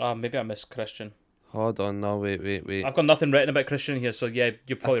 Maybe I missed Christian. Hold on, no, wait. I've got nothing written about Christian here, so yeah,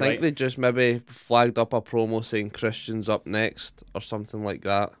 you're I probably think right. they just maybe flagged up a promo saying Christian's up next or something like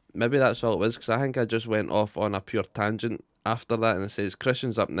that. Maybe that's all it was, because I think I just went off on a pure tangent after that, and it says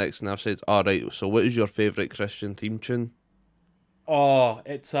Christian's up next, and I've said, alright, so what is your favourite Christian theme tune? Oh,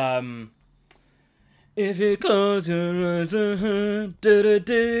 it's If you close your eyes, do do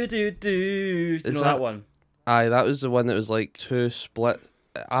do do do. You know that one? Aye, that was the one that was like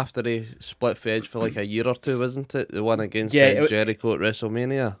after he split for Edge for like a year or two, wasn't it? The one against Jericho at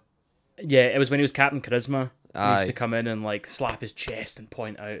WrestleMania. Yeah, it was when he was Captain Charisma. He Aye. used to come in and like slap his chest and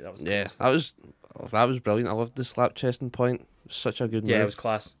point out. That was That was brilliant. I loved the slap chest and point. Such a good move. Yeah, it was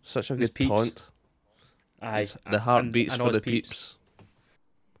class. Such a His good peeps. taunt. Aye, The heart beats I know for his the peeps.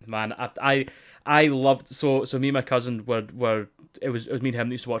 Man, I loved so me and my cousin were it was me and him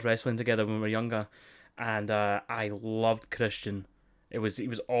that used to watch wrestling together when we were younger, and I loved Christian. He used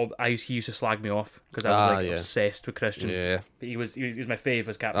to slag me off because I was obsessed with Christian. Yeah. But he was my fave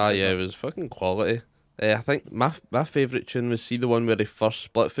as Captain. Yeah, it was fucking quality. I think my favourite tune was the one where he first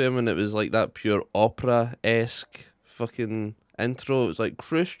split for him, and it was like that pure opera-esque fucking intro. It was like,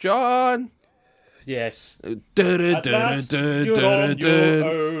 Christian! Yes. Yeah,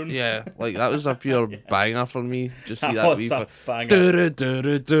 Yeah, like that was a pure banger for me. Just see that that was wee a banger.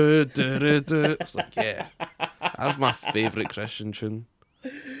 It's like, yeah. That was my favourite Christian tune.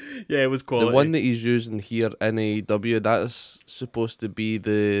 Yeah, it was quality. The one that he's using here in AEW, that's supposed to be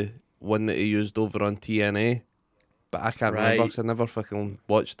the one that he used over on TNA. But I can't remember because I never fucking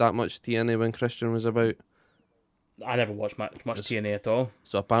watched that much TNA when Christian was about. I never watched much TNA at all.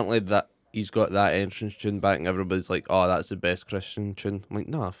 So apparently that he's got that entrance tune back and everybody's like, oh, that's the best Christian tune. I'm like,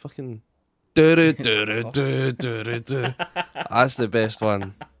 no, fucking... That's the best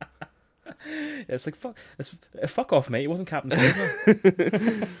one. It's like, fuck off, mate. It wasn't Captain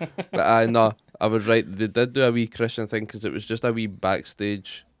Charisma. But no, I was right. They did do a wee Christian thing because it was just a wee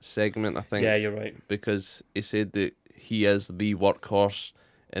backstage segment, I think. Yeah, you're right. Because he said that he is the workhorse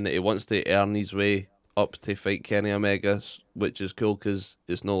and that he wants to earn his way up to fight Kenny Omega, which is cool because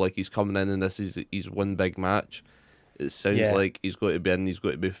it's not like he's coming in and this is his one big match. It sounds like he's got to be in, he's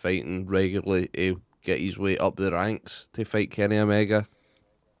got to be fighting regularly to get his way up the ranks to fight Kenny Omega.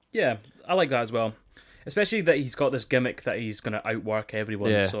 Yeah, I like that as well. Especially that he's got this gimmick that he's going to outwork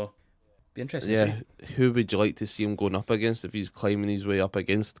everyone, so be interesting to see. Who would you like to see him going up against if he's climbing his way up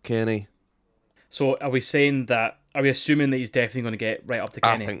against Kenny? So are we assuming that he's definitely going to get right up to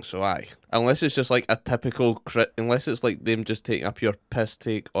Kenny? I think so, aye. Unless it's just like a typical, unless it's like them just taking a pure piss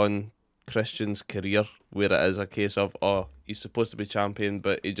take on Christian's career, where it is a case of, he's supposed to be champion,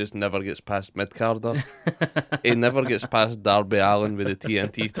 but he just never gets past mid-carder. He never gets past Darby Allin with the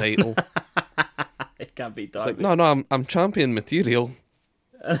TNT title. It can't be Darby. It's like, no, I'm champion material.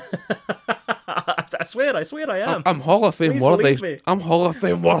 I swear I am. I'm Hall of Fame worthy. I'm Hall of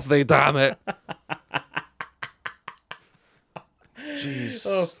Fame worthy, damn it. Jeez.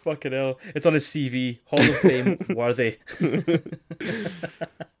 Oh, fucking hell. It's on his CV. Hall of Fame worthy.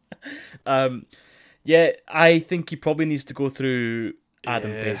 I think he probably needs to go through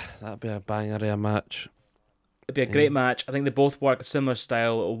Adam Page. That'd be a banger of a match. It'd be a great match. I think they both work a similar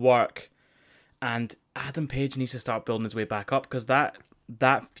style. It'll work. And Adam Page needs to start building his way back up, because that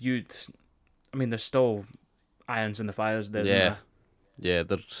feud, I mean, there's still irons in the fires there. Yeah. Yeah,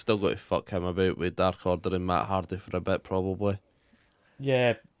 they're still going to fuck him about with Dark Order and Matt Hardy for a bit, probably.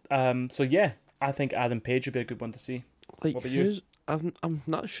 Yeah. I think Adam Page would be a good one to see. Like, what about you? I'm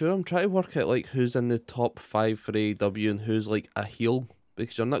not sure. I'm trying to work out like who's in the top 5 for AEW and who's like a heel,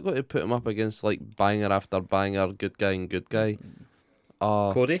 because you're not going to put him up against like banger after banger, good guy and good guy.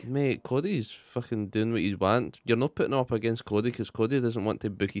 Cody? Mate, Cody's fucking doing what he wants. You're not putting him up against Cody because Cody doesn't want to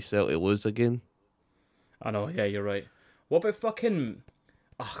book himself to lose again. I know, yeah, you're right. What about fucking...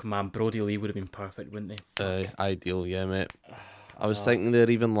 Oh, man, Brody Lee would have been perfect, wouldn't he? Ideal, yeah, mate. I was thinking there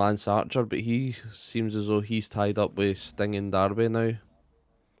even Lance Archer, but he seems as though he's tied up with Sting and Darby now.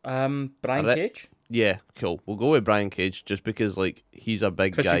 Brian Cage? Yeah, cool. We'll go with Brian Cage just because, like, he's a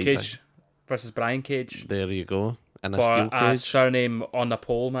big Christian guy. Cage versus Brian Cage. There you go. In a for steel cage. A surname on a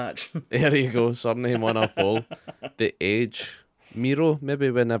pole match. There you go, surname on a pole. The Age. Miro, maybe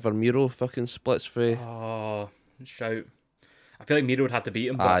whenever Miro fucking splits for... Oh, shout. I feel like Miro would have to beat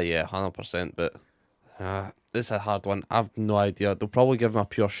him. But... yeah, 100%, but... it's a hard one. I've no idea. They'll probably give him a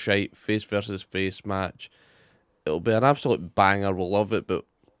pure shite face versus face match. It'll be an absolute banger. We'll love it, but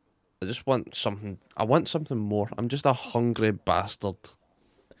I just want something. I want something more. I'm just a hungry bastard.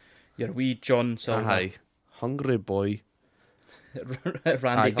 You're a wee John Silver. Aye. Hungry boy.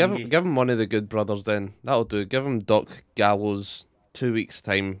 Randy give him one of the Good Brothers then. That'll do. Give him Doc Gallows 2 weeks'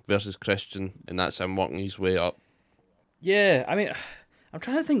 time versus Christian, and that's him working his way up. Yeah, I mean, I'm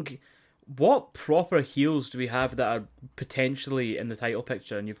trying to think, what proper heels do we have that are potentially in the title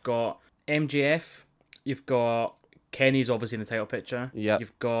picture? And you've got MJF, you've got Kenny's obviously in the title picture. Yeah.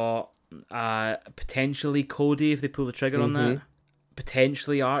 You've got potentially Cody if they pull the trigger on that.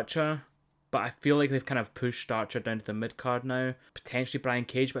 Potentially Archer. But I feel like they've kind of pushed Archer down to the mid-card now. Potentially Brian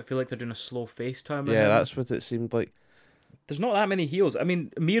Cage, but I feel like they're doing a slow face turn. Yeah, that's what it seemed like. There's not that many heels. I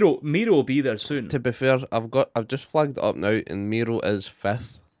mean, Miro will be there soon. To be fair, I've just flagged it up now, and Miro is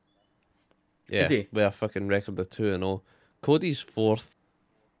 5th. Yeah, is he? With a fucking record of 2-0. Cody's 4th,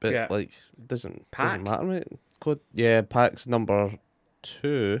 but like doesn't matter, mate. Pac's number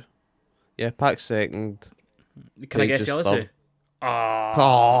 2. Yeah, Pac's 2nd. Can I guess the other 2? Right, go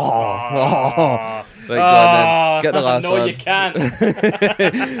on then. Get the last one. No, you can't.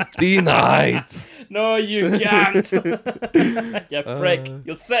 Denied. No, you can't. You prick.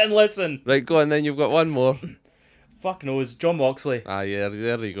 You'll sit and listen. Right, go on then. You've got one more. Fuck knows. John Moxley. Yeah,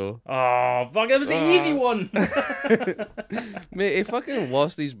 there you go. Oh, fuck, that was the easy one. Mate, he fucking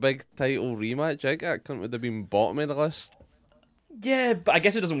lost his big title rematch. I think that cunt would have been bottom of the list. Yeah, but I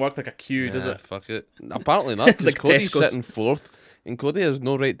guess it doesn't work like a queue, does it? Fuck it. Apparently not, because like Cody's Tesco's. sitting 4th, and Cody has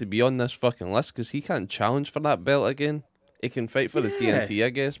no right to be on this fucking list because he can't challenge for that belt again. He can fight for the TNT, I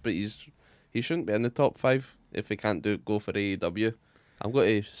guess, but he shouldn't be in the top 5 if he can't go for AEW. I'm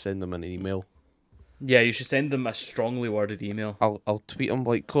going to send him an email. Yeah, you should send them a strongly worded email. I'll tweet him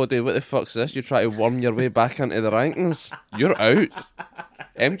like, Cody, what the fuck's this? You try to worm your way back into the rankings? You're out.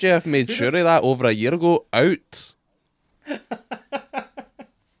 MJF made sure of that over a year ago. Out.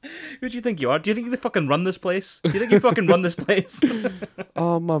 Who do you think you are? Do you think you fucking run this place? Do you think you fucking run this place?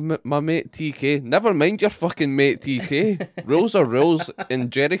 Oh, my mate TK. Never mind your fucking mate TK. Rules are rules,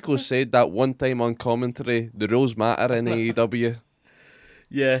 and Jericho said that one time on commentary, the rules matter in AEW.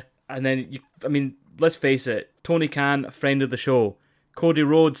 Yeah, and then, let's face it, Tony Khan, friend of the show. Cody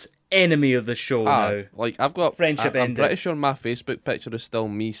Rhodes, enemy of the show now. Like, I've got... Friendship I'm ended. pretty sure my Facebook picture is still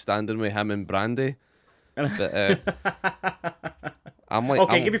me standing with him and Brandy. But, I'm like,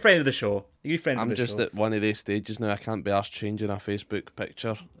 okay, give me friend of the show. Give me friend of I'm the just show. at one of these stages now. I can't be arsed changing a Facebook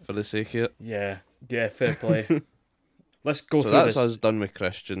picture for the sake of it. Yeah, fair play. Let's go So through that's this. us done with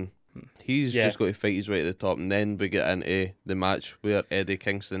Christian. He's just got to fight his way to the top, and then we get into the match where Eddie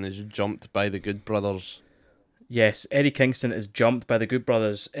Kingston is jumped by the Good Brothers. Yes, Eddie Kingston is jumped by the Good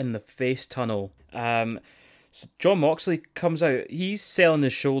Brothers in the face tunnel. So John Moxley comes out. He's selling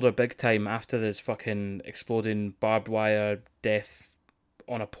his shoulder big time after this fucking exploding barbed wire death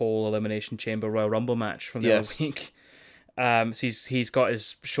on a pole elimination chamber Royal Rumble match from the other week. So he's got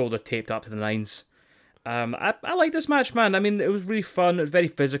his shoulder taped up to the nines. I like this match, man. I mean, it was really fun. It was very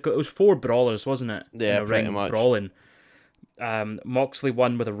physical. It was 4 brawlers, wasn't it? Yeah, in a pretty ring much. Brawling. Moxley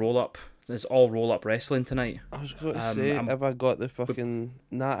won with a roll up. It's all roll up wrestling tonight. I was going to say, have I got the fucking...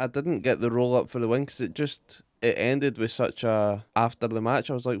 Nah, I didn't get the roll-up for the win, because it ended with such a... After the match,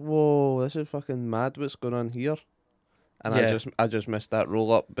 I was like, whoa, this is fucking mad, what's going on here? And I just missed that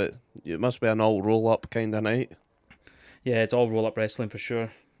roll-up, but it must be an all roll-up kind of night. Yeah, it's all roll up wrestling for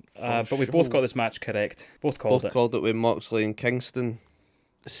sure. But we both got this match correct. Both called it with Moxley and Kingston.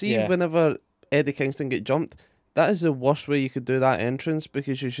 See, whenever Eddie Kingston get jumped... That is the worst way you could do that entrance,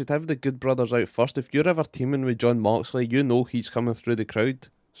 because you should have the Good Brothers out first. If you're ever teaming with John Moxley, you know he's coming through the crowd.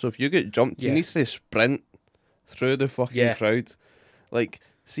 So if you get jumped, he needs to sprint through the fucking crowd. Like,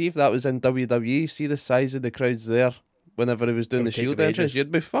 see if that was in WWE, see the size of the crowds there whenever he was doing the Shield entrance,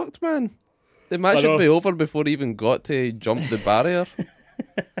 you'd be fucked, man. The match would be over before he even got to jump the barrier.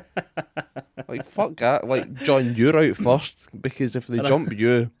 Like, fuck that. Like, John, you're out first, because if they jump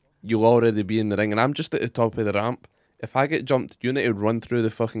you... You'll already be in the ring, and I'm just at the top of the ramp. If I get jumped, you need to run through the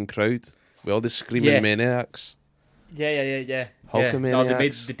fucking crowd with all the screaming maniacs. Yeah.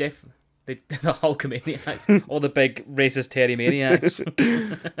 Hulkamaniacs. No, the Hulkamaniacs. All the big racist Terry maniacs.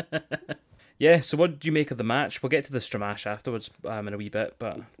 Yeah, so what did you make of the match? We'll get to the Stramash afterwards in a wee bit,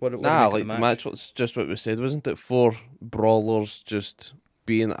 but what did you make of the match? Was just what we said, wasn't it? 4 brawlers just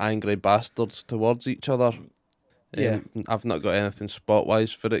being angry bastards towards each other. Yeah. I've not got anything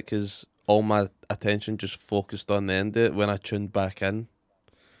spot-wise for it, because all my attention just focused on the end of it when I tuned back in.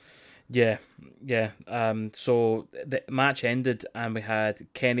 Yeah. So the match ended, and we had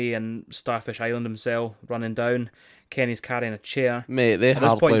Kenny and Starfish Island himself running down. Kenny's carrying a chair. Mate, they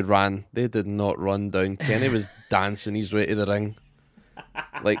hardly ran. They did not run down. Kenny was dancing his way to the ring.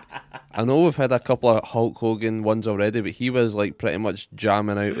 Like, I know we've had a couple of Hulk Hogan ones already, but he was like pretty much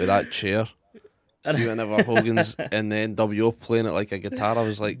jamming out with that chair. See, whenever Hogan's in the NWO playing it like a guitar, I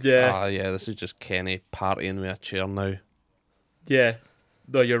was like, this is just Kenny partying with a chair now. Yeah.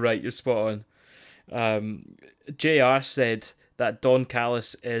 No, you're right. You're spot on. JR said that Don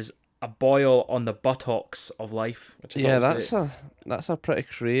Callis is a boil on the buttocks of life. Which that's a pretty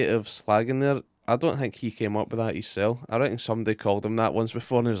creative slagging there. I don't think he came up with that himself. I reckon somebody called him that once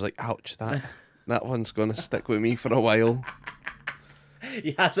before, and he was like, ouch, that one's going to stick with me for a while.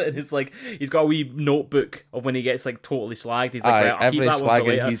 He has it in his, like, he's got a wee notebook of when he gets, like, totally slagged. He's like, I'll every keep that one for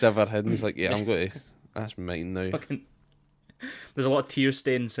later. slagging he's ever hidden, he's like, yeah, I'm going to, that's mine now. There's a lot of tear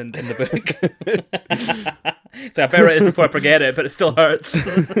stains in the book. So I better write it before I forget it, but it still hurts. So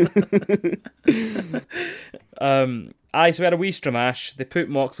we had a wee Stramash. They put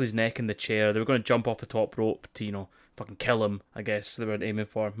Moxley's neck in the chair. They were going to jump off the top rope to, fucking kill him, I guess they were aiming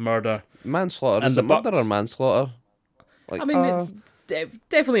for. Murder. Manslaughter. Is it murder or manslaughter? Like, I mean, it's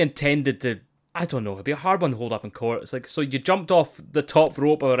definitely intended to... I don't know. It'd be a hard one to hold up in court. It's like, so you jumped off the top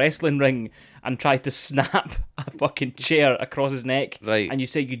rope of a wrestling ring and tried to snap a fucking chair across his neck. Right. And you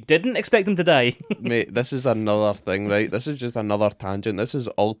say you didn't expect him to die. Mate, this is another thing, right? This is just another tangent. This is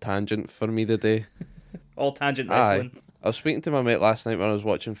all tangent for me today. All tangent wrestling. I was speaking to my mate last night when I was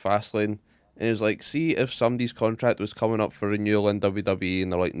watching Fastlane, and he was like, see if somebody's contract was coming up for renewal in WWE,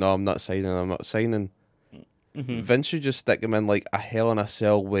 and they're like, no, I'm not signing. Mm-hmm. Vince should just stick him in like a Hell in a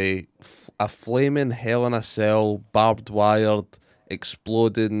Cell way, a flaming Hell in a Cell, barbed wired,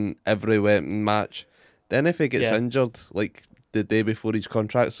 exploding everywhere match. Then if he gets injured like the day before his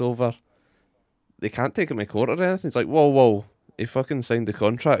contract's over, they can't take him to court or anything. It's like, whoa, he fucking signed the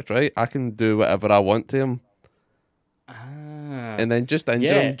contract, right? I can do whatever I want to him. And then just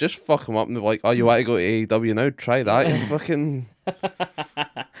injure him, just fuck him up and be like, oh, you want to go to AEW now? Try that, you fucking...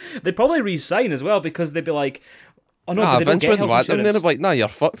 They'd probably re-sign as well, because they'd be like, oh no, but they don't Vince get wouldn't health want them. insurance. They'd be like, nah, you're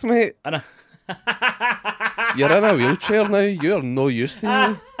fucked, mate. You're in a wheelchair now. You're no use to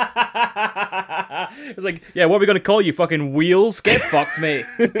me. It's like, yeah, what are we going to call you? Fucking Wheels? Get fucked, mate.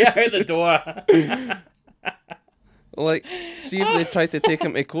 Get out the door. Like, see if they tried to take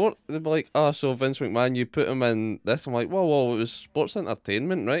him to court, they'd be like, oh, so Vince McMahon, you put him in this. I'm like, whoa, it was sports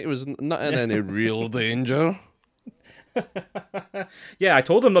entertainment, right? It was not in any real danger. Yeah, I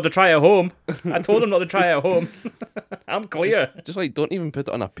told him not to try it at home. I'm clear. Just like, don't even put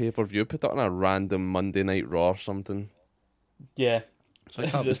it on a pay-per-view. Put it on a random Monday Night Raw or something. Yeah. It's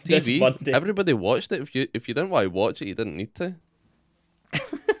like, that was TV. Everybody watched it. If you didn't want to watch it, you didn't need to.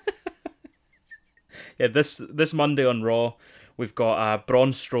 Yeah, this Monday on Raw, we've got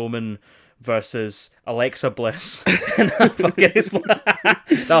Braun Strowman versus Alexa Bliss. That'll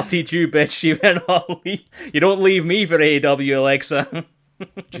teach you, bitch. You don't leave me for AEW, Alexa.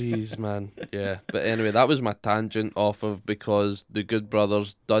 Jeez, man. Yeah. But anyway, that was my tangent off of because the Good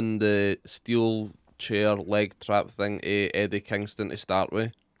Brothers done the steel chair leg trap thing to Eddie Kingston to start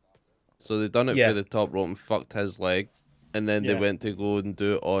with. So they done it for the top rope and fucked his leg. And then they went to go and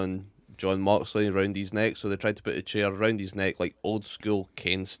do it on John Moxley around his neck. So they tried to put a chair around his neck like old school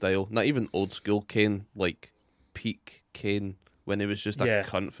Kane style. Not even old school Kane, like peak Kane when he was just a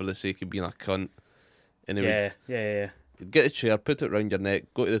cunt for the sake of being a cunt. And he would get a chair, put it around your neck,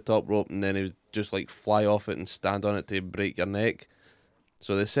 go to the top rope, and then he would just like fly off it and stand on it to break your neck.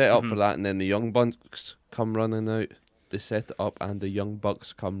 So they set up for that, and then the Young Bucks come running out. They set it up, and the Young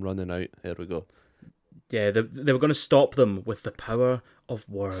Bucks come running out. Here we go. Yeah, they were going to stop them with the power of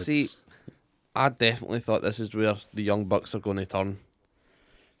words. See, I definitely thought this is where the Young Bucks are going to turn.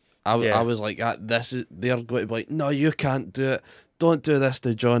 I was like, they're going to be like, no, you can't do it. Don't do this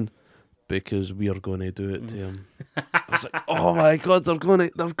to John, because we are going to do it to him. I was like, oh my god, they're going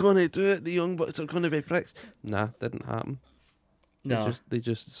to do it. The Young Bucks are going to be pricks. Nah, didn't happen. No, they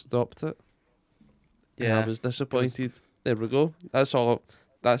just stopped it. Yeah, and I was disappointed. There we go. That's all.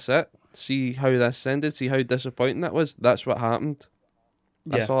 That's it. See how this ended. See how disappointing that was. That's what happened.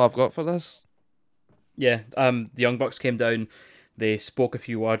 That's all I've got for this. Yeah. The Young Bucks came down. They spoke a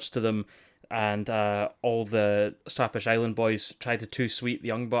few words to them, and all the Starfish Island boys tried to too sweet the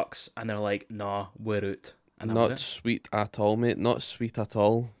Young Bucks, and they're like, "Nah, we're out." And not sweet at all, mate. Not sweet at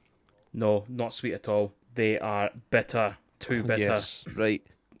all. No, not sweet at all. They are bitter. Too bitter. Yes, right.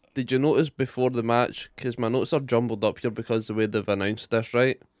 Did you notice before the match, because my notes are jumbled up here because the way they've announced this,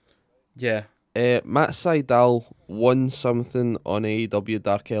 right? Yeah. Matt Sydal won something on AEW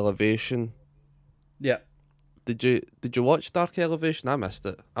Dark Elevation. Yeah. Did you watch Dark Elevation? I missed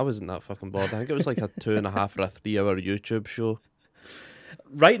it. I wasn't that fucking bored. I think it was like a 2.5 or a 3 hour YouTube show.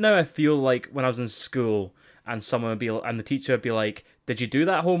 Right now I feel like when I was in school and someone would be, and the teacher would be like, "Did you do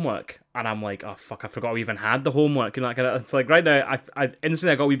that homework?" And I'm like, "Oh fuck, I forgot we even had the homework." And it's like right now, I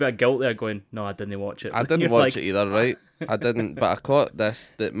instantly got a wee bit of guilt there, going, "No, I didn't watch it." I didn't watch it either, right? I didn't, but I caught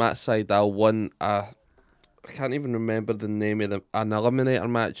this that Matt Sydal won I can't even remember the name of an eliminator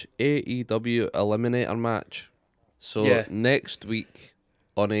match, AEW eliminator match. So next week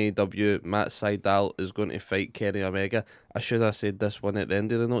on AEW, Matt Sydal is going to fight Kenny Omega. I should have said this one at the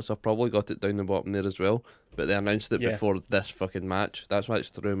end of the notes. I probably got it down the bottom there as well. But they announced it before this fucking match. That's what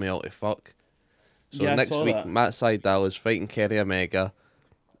threw me all to fuck. So next week, Matt Sydal is fighting Kenny Omega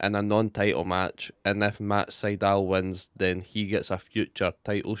in a non-title match. And if Matt Sydal wins, then he gets a future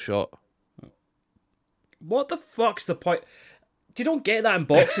title shot. What the fuck's the point? You don't get that in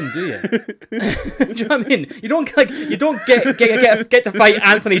boxing, do you? Do you know what I mean? You don't get to fight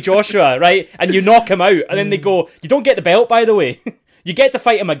Anthony Joshua, right? And you knock him out, and then they go, "You don't get the belt, by the way. You get to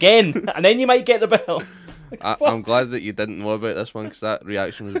fight him again, and then you might get the belt." I'm glad that you didn't know about this one, because that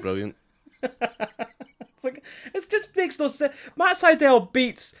reaction was brilliant. It just makes no sense. Matt Sydal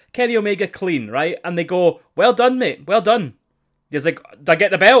beats Kenny Omega clean, right? And they go, "Well done, mate. Well done." He's like, "Did I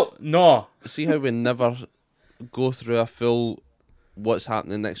get the belt?" No. See how we never go through a full what's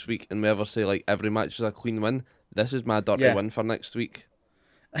happening next week, and we ever say like every match is a clean win? This is my dirty win for next week.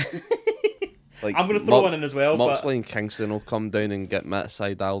 Like, I'm going to throw one in as well. Moxley and Kingston will come down and get Matt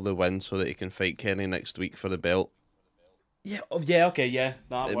Sydal the win so that he can fight Kenny next week for the belt. Yeah, okay, yeah.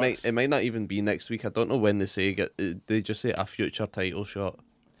 That works. It might not even be next week. I don't know when they say they just say a future title shot.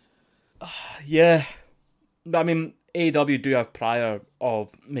 Yeah. I mean, AEW do have prior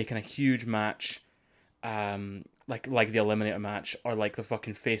of making a huge match, like the Eliminator match or like the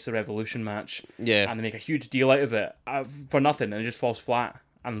fucking Face of Revolution match. Yeah. And they make a huge deal out of it for nothing, and it just falls flat.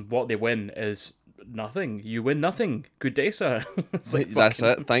 And what they win is nothing. You win nothing. Good day, sir. That's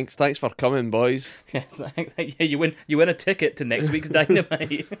it. Thanks for coming, boys. Yeah, you win a ticket to next week's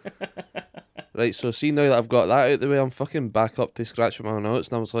Dynamite. Right, so see, now that I've got that out the way, I'm fucking back up to scratch with my notes,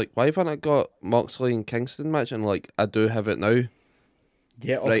 and I was like, why haven't I got Moxley and Kingston match? And like, I do have it now.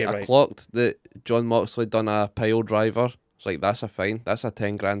 Yeah, okay, right. I clocked that John Moxley done a pile driver. It's like, that's a fine. That's a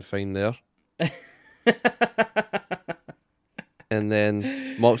 10 grand fine there. And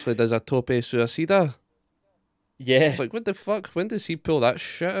then Moxley does a tope suicida. Yeah. It's like, what the fuck? When does he pull that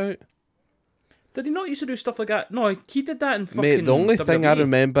shit out? Did he not used to do stuff like that? No, he did that in fucking Mate, the only thing I WWE.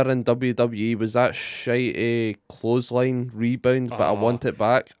 remember in WWE was that shitey clothesline rebound, but I want it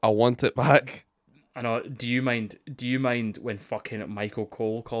back. I want it back. I know. Do you mind when fucking Michael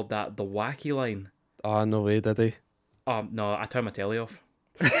Cole called that the wacky line? Oh, no way, did he? No, I turned my telly off.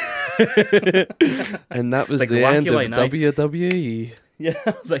 And that was like the the end wacky of line, aye. WWE. Yeah,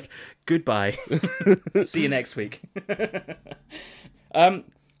 I was like, goodbye. See you next week.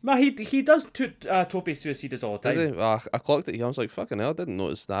 No, he does tope suicidas all the time. Does he? I clocked it here. I was like, fucking hell, I didn't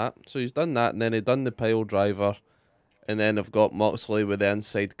notice that. So he's done that, and then he done the pile driver, and then I've got Moxley with the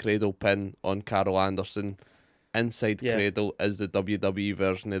inside cradle pin on Carol Anderson. Inside cradle is the WWE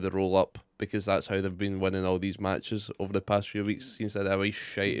version of the roll up, because that's how they've been winning all these matches over the past few weeks. Instead of a wee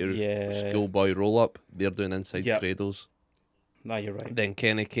shitey schoolboy roll up, they're doing inside cradles. No, you're right. Then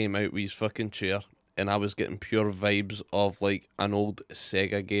Kenny came out with his fucking chair, and I was getting pure vibes of like an old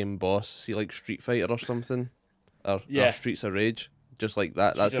Sega game boss. See, like Street Fighter or something, or Streets of Rage, just like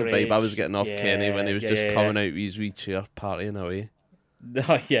that. That's the vibe I was getting off Kenny when he was just coming out with his wee chair, partying away.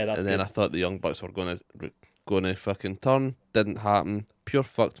 Yeah, that's. And then I thought the Young Bucks were going to fucking turn. Didn't happen. Pure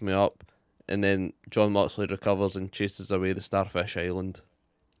fucked me up. And then John Moxley recovers and chases away the Starfish Island.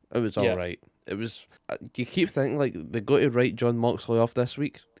 It was alright. It was. You keep thinking like they got to write John Moxley off this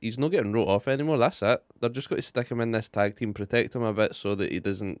week. He's not getting wrote off anymore. That's it. They're just going to stick him in this tag team, protect him a bit so that he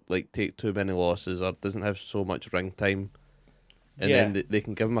doesn't like take too many losses or doesn't have so much ring time. And then they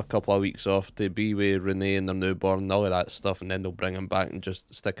can give him a couple of weeks off to be with Renee and their newborn and all of that stuff, and then they'll bring him back and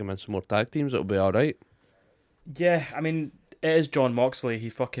just stick him in some more tag teams. It'll be alright. Yeah, I mean, it is John Moxley. He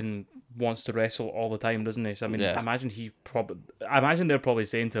fucking wants to wrestle all the time, doesn't he? So I mean, I imagine they're probably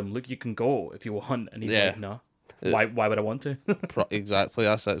saying to him, "Look, you can go if you want," and he's like, "No, why would I want to?" Exactly.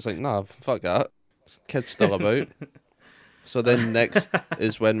 That's it. It's like, nah, fuck that. Kid's still about. So then next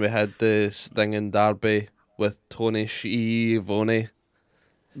is when we had the Sting and Darby with Tony Schiavone.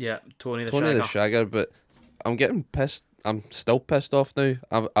 Yeah, Tony the Shagger. But I'm getting pissed. I'm still pissed off now.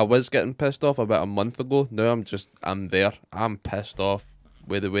 I was getting pissed off about a month ago. Now I'm there. I'm pissed off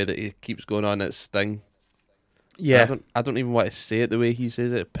with the way that he keeps going on at Sting. Yeah. I don't even want to say it the way he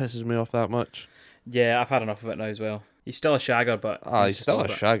says it. It pisses me off that much. Yeah, I've had enough of it now as well. He's still a shagger, but... he's still a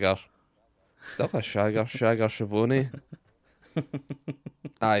shagger. Still a shagger. Shagger Schiavone.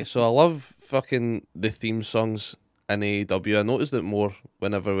 Aye, so I love fucking the theme songs in AEW. I noticed it more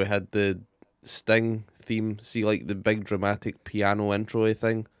whenever we had the Sting theme. See, like the big dramatic piano intro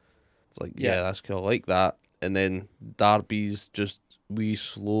thing. It's like, yeah, that's cool. I like that. And then Darby's just wee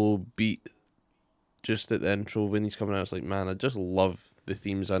slow beat just at the intro when he's coming out. It's like, man, I just love the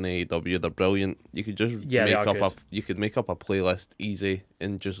themes on AEW. They're brilliant. You could just make up a playlist easy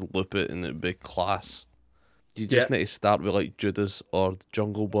and just loop it, and it'd be class. You just need to start with like Judas or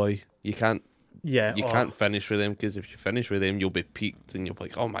Jungle Boy. You can't. Yeah, you can't finish with them, because if you finish with them, you'll be peaked and you'll be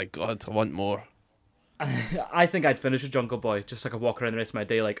like, oh my god, I want more. I think I'd finish with Jungle Boy just so I could walk around the rest of my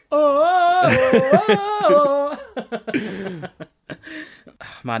day like, oh.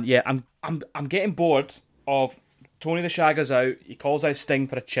 Man, yeah, I'm getting bored of Tony the Shagger's out. He calls out Sting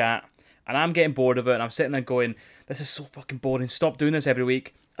for a chat, and I'm getting bored of it. And I'm sitting there going, "This is so fucking boring. Stop doing this every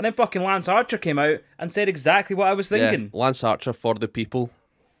week." And then fucking Lance Archer came out and said exactly what I was thinking. Yeah, Lance Archer for the people.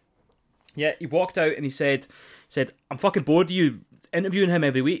 Yeah, he walked out and he said, "I'm fucking bored of you interviewing him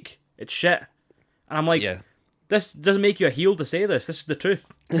every week. It's shit." And I'm like, this doesn't make you a heel to say this. This is the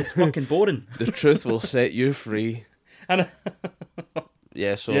truth. It's fucking boring. The truth will set you free. And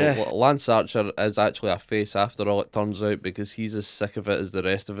Lance Archer is actually a face after all, it turns out, because he's as sick of it as the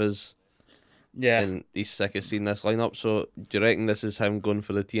rest of us. Yeah. And he's sick of seeing this lineup. So do you reckon this is him going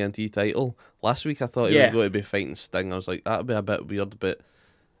for the TNT title? Last week I thought he was going to be fighting Sting. I was like, that'd be a bit weird, but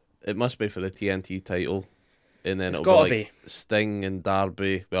it must be for the TNT title. And then it'll be like Sting and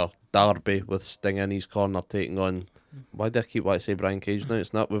Darby. Well, Darby with Sting in his corner taking on... Why do I keep wanting to say Brian Cage now?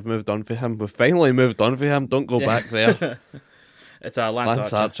 It's not. We've moved on for him. We've finally moved on for him. Don't go back there. It's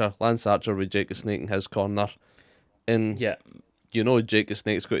Lance Archer. Lance Archer with Jake the Snake in his corner. And you know Jake the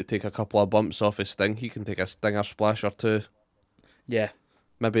Snake's got to take a couple of bumps off his Sting. He can take a Stinger splash or two. Yeah.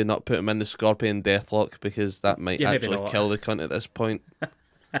 Maybe not put him in the Scorpion Deathlock, because that might actually kill the cunt at this point.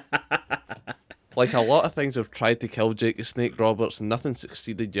 Like, a lot of things have tried to kill Jake the Snake Roberts and nothing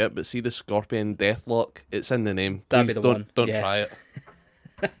succeeded yet, but see the Scorpion Deathlock, it's in the name. That'd be the one. Don't try it.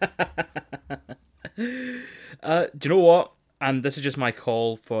 Do you know what? And this is just my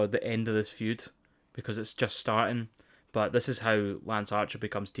call for the end of this feud, because it's just starting, but this is how Lance Archer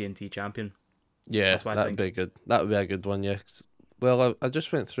becomes TNT champion. Yeah, that'd be good. That would be a good one, yeah. Well, I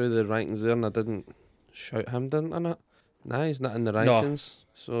just went through the rankings there and I didn't shout him, didn't I? Nah, he's not in the rankings. No.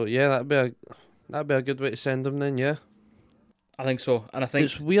 So, yeah, that'd be That'd be a good way to send them then, yeah. I think so. And I think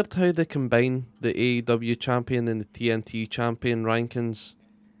It's weird how they combine the AEW champion and the TNT champion rankings.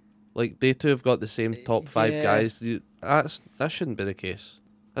 Like, they two have got the same top 5 guys. That shouldn't be the case.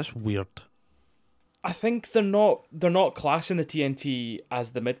 That's weird. I think they're not classing the TNT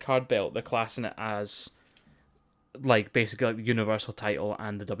as the mid-card belt. They're classing it as, like, basically like the Universal title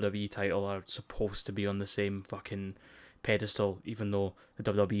and the WWE title are supposed to be on the same fucking pedestal, even though the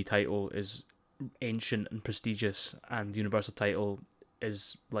WWE title is ancient and prestigious and the Universal title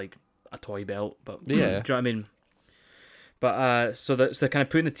is like a toy belt. But Yeah. do you know what I mean? But so they're kind of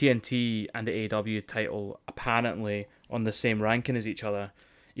putting the TNT and the AEW title apparently on the same ranking as each other,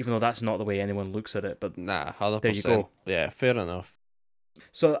 even though that's not the way anyone looks at it. But Nah, 100%. there you go. Yeah, fair enough.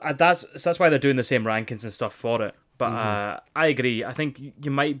 So that's why they're doing the same rankings and stuff for it. But I agree. I think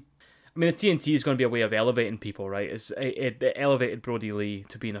you might. I mean, the TNT is going to be a way of elevating people, right? It elevated Brody Lee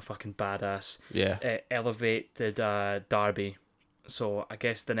to being a fucking badass. Yeah. It elevated Darby. So I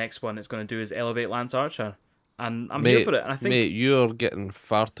guess the next one it's going to do is elevate Lance Archer. And I'm here for it. And I think, Mate, you're getting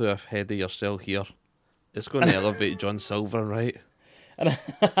far too ahead of yourself here. It's going to elevate John Silver, right? do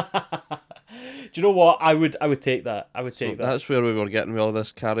you know what? I would take that. I would take that. That's where we were getting with all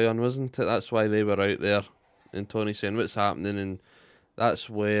this carry on, wasn't it? That's why they were out there and Tony saying what's happening, and that's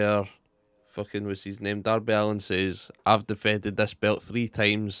where fucking what's his name? Darby Allin says, I've defended this belt 3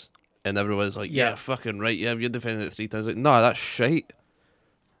 times, and everyone's like, yeah, fucking right, yeah, you defended it 3 times. Like, no, that's shite.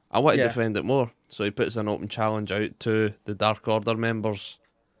 I want to defend it more. So he puts an open challenge out to the Dark Order members.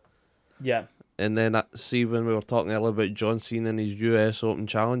 Yeah. And then, see, when we were talking earlier about John Cena and his US Open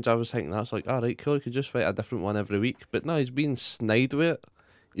Challenge, I was thinking that's like, alright, cool, he could just fight a different one every week. But no, he's being snide with it.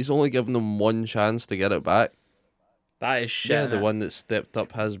 He's only given them one chance to get it back. That is shit. Yeah, the one that stepped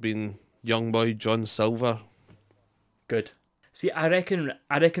up has been young boy John Silver. Good. See, I reckon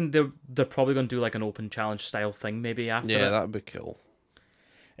they're probably going to do like an open challenge style thing maybe after Yeah, it. that'd be cool.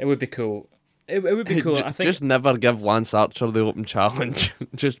 It would be cool. It would be cool. I think Just never give Lance Archer the open challenge.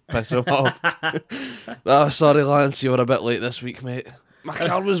 Just piss him off. Oh, sorry, Lance, you were a bit late this week, mate. My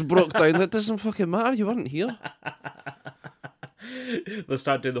car was broke down. That doesn't fucking matter. You weren't here. they'll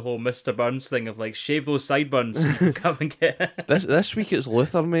start doing the whole Mr. Burns thing of like shave those sideburns so you can come and get This week it's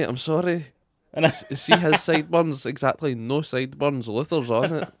Luther, mate. I'm sorry. See his sideburns? Exactly, no sideburns. Luther's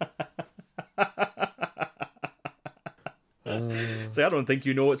on it. So I don't think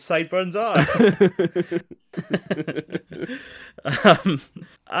you know what sideburns are.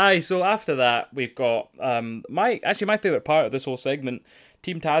 So after that we've got my favourite part of this whole segment.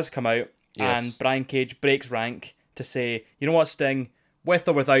 Team Taz come out and Brian Cage breaks rank to say, you know what, Sting, with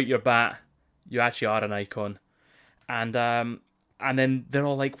or without your bat, you actually are an icon. And then they're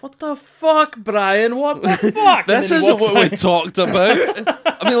all like, what the fuck, Brian? What the fuck? This isn't what we talked about.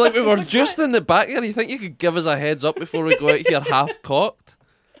 I mean, like, we were just in the back here. You think you could give us a heads up before we go out here half-cocked?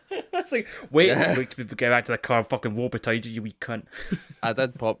 That's like, wait to get back to the car and fucking whoop beside you, you wee cunt. I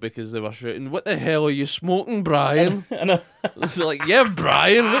did pop because they were shouting, what the hell are you smoking, Brian? I know. It's like, yeah,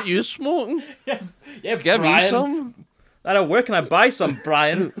 Brian, what you smoking? Yeah, Give Brian. me some. I know, where can I buy some,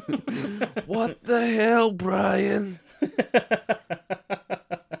 Brian? What the hell, Brian? But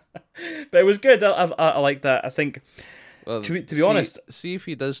it was good. I like that. I think, Well, to be honest... See if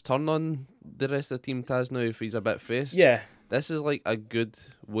he does turn on the rest of Team Taz now, if he's a bit faced. Yeah. This is like a good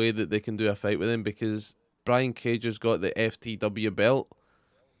way that they can do a fight with him, because Brian Cage has got the FTW belt.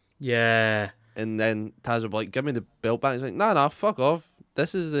 Yeah. And then Taz will be like, give me the belt back. He's like, nah, fuck off.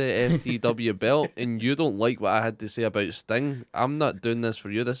 This is the FTW belt, and you don't like what I had to say about Sting. I'm not doing this for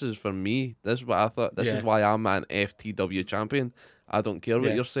you. This is for me. This is what I thought. This is why I'm an FTW champion. I don't care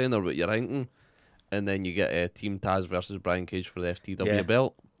what you're saying or what you're thinking. And then you get Team Taz versus Brian Cage for the FTW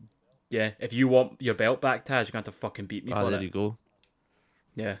belt. Yeah, if you want your belt back, Taz, you're going to have to fucking beat me for there it. you go.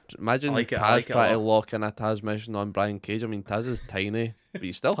 Yeah. Imagine Taz trying to lock in a Taz mission on Brian Cage. I mean, Taz is tiny, but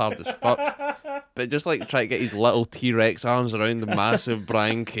he's still hard as fuck. But just like try to get his little T-Rex arms around the massive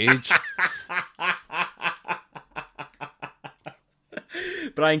Brian Cage.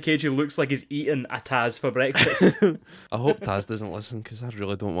 Brian Cage, who looks like he's eating a Taz for breakfast. I hope Taz doesn't listen, because I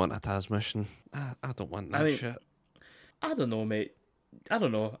really don't want a Taz mission. I don't want that shit. I don't know, mate. I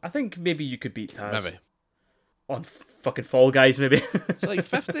don't know. I think maybe you could beat Taz. Maybe. On fucking Fall Guys, maybe. It's like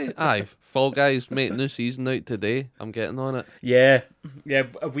 50? Aye. Fall Guys, mate, new season out today. I'm getting on it. Yeah. Yeah,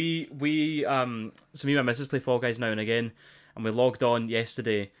 we so me and my missus play Fall Guys now and again, and we logged on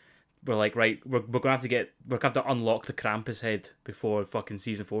yesterday. We're like, right, we're gonna have to unlock the Krampus head before fucking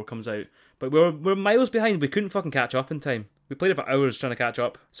season 4 comes out. But we're miles behind. We couldn't fucking catch up in time. We played it for hours trying to catch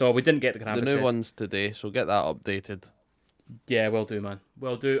up, so we didn't get the Krampus head. The new one's today, so get that updated. Yeah, will do, man.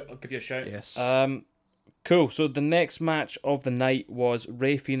 Will do. I'll give you a shout. Yes. Cool. So the next match of the night was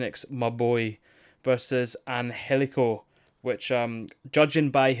Rey Fenix, my boy, versus Angelico, which, judging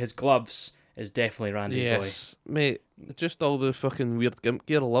by his gloves, is definitely Randy's boy. Yes, mate. Just all the fucking weird gimp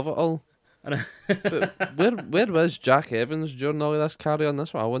gear. I love it all. I know. But where was Jack Evans during all of this carry on?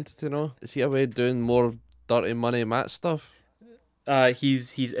 That's what I wanted to know. Is he away doing more dirty money mat stuff?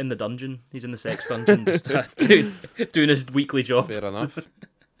 He's in the dungeon. He's in the sex dungeon, just doing his weekly job. Fair enough.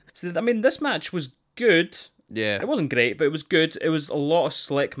 So I mean, this match was good. Yeah. It wasn't great, but it was good. It was a lot of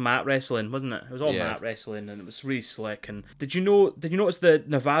slick mat wrestling, wasn't it? It was all Yeah. mat wrestling, and it was really slick. And did you notice the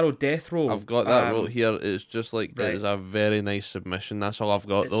Navarro death roll? I've got that wrote here. It's just like right. it is a very nice submission. That's all I've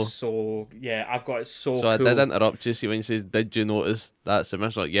got though. So yeah, I've got it so So cool. I did interrupt you. See when you says, "Did you notice that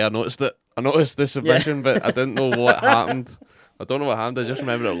submission?" Like, yeah, I noticed it. I noticed the submission, but I didn't know what happened. I don't know what happened. I just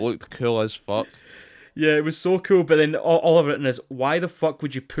remember it looked cool as fuck. Yeah, it was so cool, but then all I've written is, why the fuck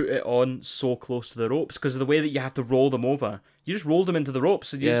would you put it on so close to the ropes? Because of the way that you have to roll them over. You just rolled them into the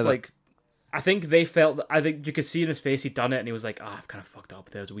ropes, and you just like... I think they felt... I think you could see in his face he'd done it, and he was like, I've kind of fucked up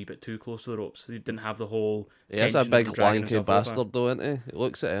there. It was a wee bit too close to the ropes. He didn't have the whole... He's a big lanky lanky bastard though, isn't he? He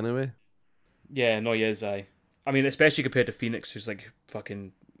looks it anyway. Yeah, no, he is, I mean, especially compared to Phoenix, who's like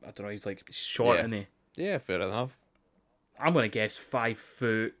fucking... I don't know, he's like short, isn't he? Yeah, fair enough. I'm going to guess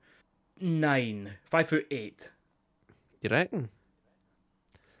 5'9", 5'8". You reckon?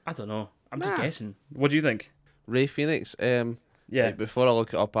 I don't know. I'm just guessing. What do you think? Rey Fenix, Yeah. right, before I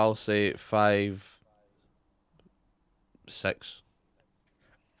look it up, I'll say 5'6".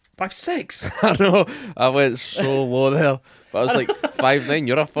 5'6"? I know, I went so low there. But I was like, 5'9",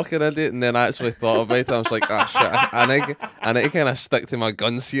 you're a fucking idiot. And then I actually thought about it. I was like, shit, I need to kind of stick to my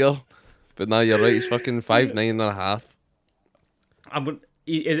guns here. But now you're right, he's fucking 5'9.5".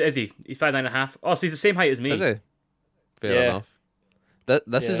 Is he? He's 5'9.5". Oh, so he's the same height as me. Is he? Fair enough.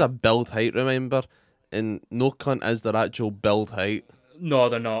 This is a build height, remember? And no cunt is their actual build height. No,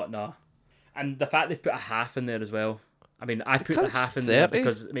 they're not, no. And the fact they've put a half in there as well. I mean, I put the half in there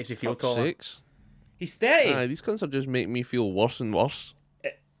because it makes me feel taller. Sakes. He's 30. These cunts are just making me feel worse and worse.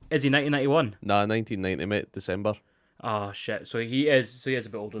 Is he 1991? Nah, 1990, mate, December. Oh, shit. So he is a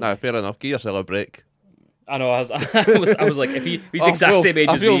bit older than Nah, me. fair enough. Give yourself a break. I know, I was like, if he's the exact same age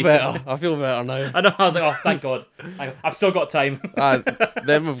as me. I feel better now. I know, I was like, oh, thank God. I've still got time.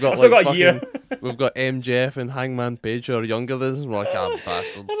 Then we've got I've still got a year. We've got MJF and Hangman Page who are younger than us, and we're like,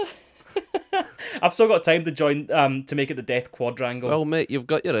 bastards. I've still got time to join, to make it the Death Quadrangle. Well, mate, you've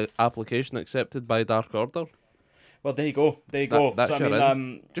got your application accepted by Dark Order. Well, there you go. There you go. That's so, your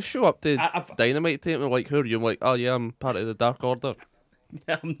in. Just show up to Dynamite tape and like, who are you? I'm like, oh yeah, I'm part of the Dark Order.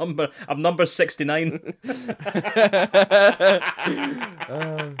 Yeah, I'm number 69.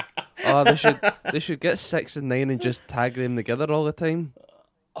 They should get 6 and 9 and just tag them together all the time.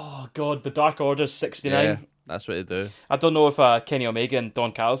 Oh God, the Dark Order's 69. Yeah, that's what they do. I don't know if Kenny Omega and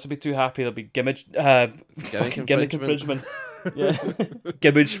Don Callis will be too happy. They'll be gimmick infringement. Yeah,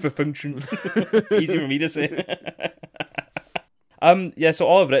 gimmick for function. Easy for me to say. Yeah. So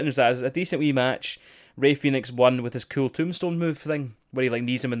all I've written is that it's a decent wee match. Rey Fenix won with his cool tombstone move thing, where he like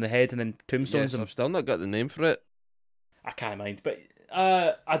knees him in the head and then tombstones him. I've still not got the name for it. I can't mind, but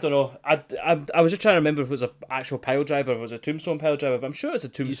I don't know. I was just trying to remember if it was an actual pile driver, or if it was a tombstone pile driver, but I'm sure it's a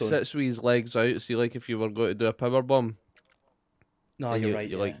tombstone. He sits with his legs out, see, like if you were going to do a power bomb. No, you're right.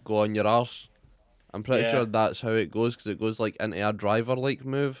 You like go on your arse. I'm pretty sure that's how it goes, because it goes like into a driver-like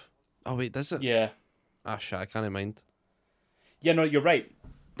move. Oh wait, does it? Yeah. Shit, I can't mind. Yeah, no, you're right.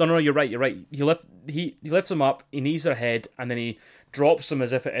 No, you're right. He lifts him up, he knees their head, and then he drops him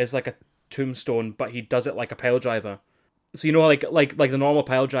as if it is like a tombstone, but he does it like a pile driver. So you know, like the normal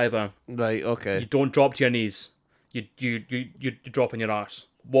pile driver. Right. Okay. You don't drop to your knees. You drop on your arse.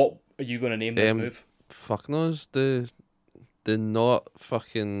 What are you going to name this move? Fuck knows. The not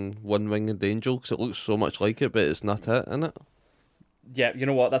fucking one-winged angel, because it looks so much like it, but it's not it, innit? Yeah, you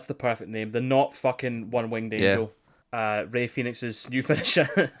know what? That's the perfect name. The not fucking one-winged angel. Rey Fenix's new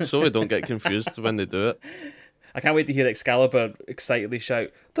finisher. So we don't get confused when they do it. I can't wait to hear Excalibur excitedly shout,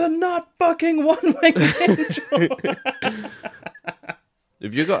 "The not fucking one-winged angel!"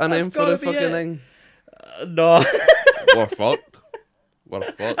 Have you got a name for the fucking thing? No. We're fucked.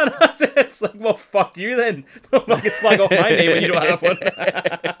 We're fucked. And it's like, well, fuck you then. Don't fucking slag off my name when you don't have one.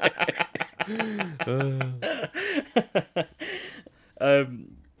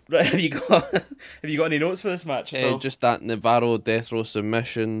 Right, have you got any notes for this match? Just that Navarro death row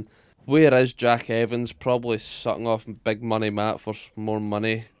submission. Where is Jack Evans? Probably sucking off big money Matt for more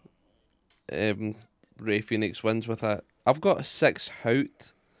money. Rey Fenix wins with it. I've got 6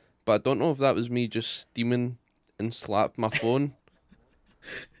 out, but I don't know if that was me just steaming and slap my phone.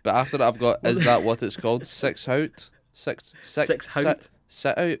 But after that, I've got, is that what it's called? Six out? Six out?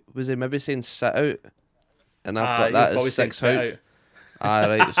 Sit out? Was he maybe saying sit out? And I've got that as six out. Aye,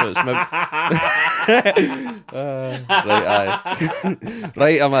 right, so it's maybe... right, aye.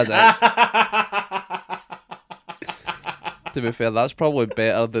 Right, I'm a dick. To be fair, that's probably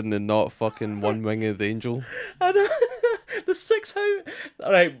better than the not fucking one winged angel. I know. The six out.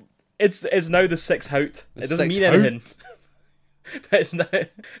 Alright, it's now the six out. It doesn't mean anything. But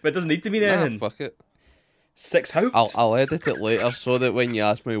it doesn't need to mean anything. Nah, fuck it. Six out. I'll edit it later so that when you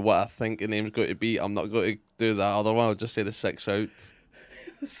ask me what I think the name's going to be, I'm not going to do that other one. I'll just say the six out.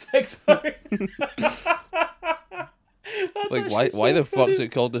 Six out. Like why the fuck's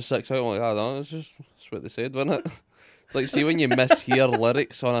it called the six out? I'm like, I don't know. It's just that's what they said, wasn't it? It's like, see when you mishear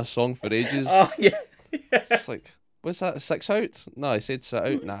lyrics on a song for ages. Oh yeah. It's like, what's that? Six out? No, I said sit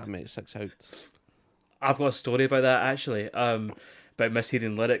out. Nah, mate, six out. I've got a story about that actually. About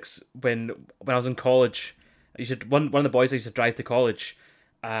mishearing lyrics. When I was in college, one of the boys I used to drive to college.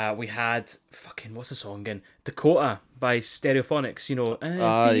 We had fucking, what's the song again? Dakota by Stereophonics. You know,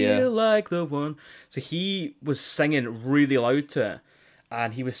 I feel like the one. So he was singing really loud to it,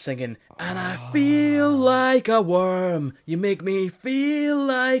 and he was singing, and I feel like a worm. You make me feel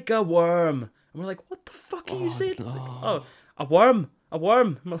like a worm. And we're like, what the fuck are you saying? It's like, oh, a worm. A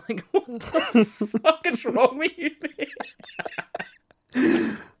worm. I'm like, what the fuck is wrong with you, mate?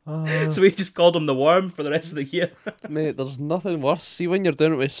 So we just called him the Worm for the rest of the year. Mate, there's nothing worse. See when you're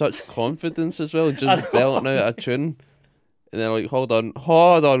doing it with such confidence as well, just belting out a tune, and then like, hold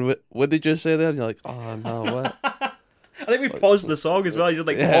on, what did you say there? And you're like, oh no, what? I think we paused the song as well. You're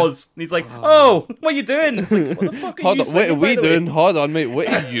like, pause, and he's like, oh, what are you doing? It's like, what the fuck are you singing, what are we doing? Hold on, mate, what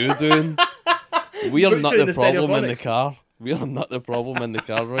are you doing? We are not the problem in the car. We are not the problem in the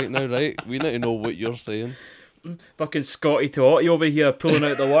car right now, right? We need to know what you're saying. Fucking Scotty to Otty over here pulling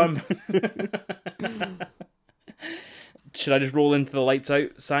out the worm. Should I just roll into the lights out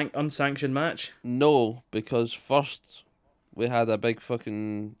unsanctioned match? No, because first we had a big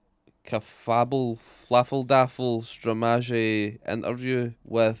fucking kafabble, flaffle daffle, stramage interview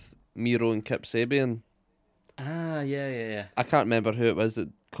with Miro and Kip Sabian. Ah, yeah. I can't remember who it was that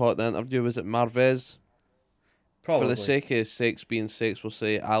caught the interview. Was it Marvez? Probably. For the sake of sakes being sakes, we'll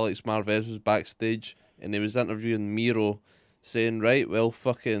say Alex Marvez was backstage and he was interviewing Miro, saying, right, well,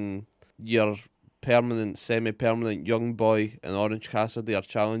 fucking your permanent, semi-permanent young boy and Orange Cassidy are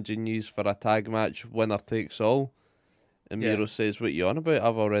challenging you for a tag match, winner takes all. And Miro says, what you on about?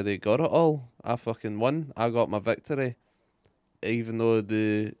 I've already got it all. I fucking won. I got my victory. Even though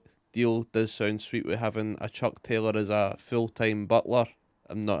the deal does sound sweet with having a Chuck Taylor as a full-time butler,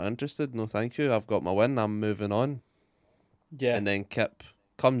 I'm not interested. No, thank you. I've got my win. I'm moving on. Yeah. And then Kip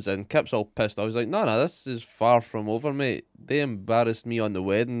comes in. Kip's all pissed. I was like, no, this is far from over, mate. They embarrassed me on the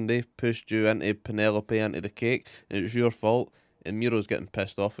wedding. They pushed you into Penelope, into the cake, and it was your fault. And Miro's getting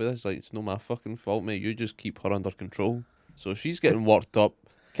pissed off with this. Like, it's no my fucking fault, mate. You just keep her under control. So she's getting worked up.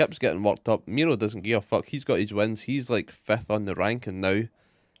 Kip's getting worked up. Miro doesn't give a fuck. He's got his wins. He's like 5th on the ranking now.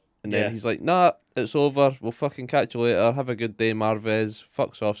 And then he's like, nah, it's over. We'll fucking catch you later. Have a good day, Marvez.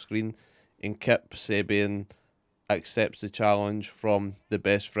 Fucks off screen. And Kip Sabian accepts the challenge from the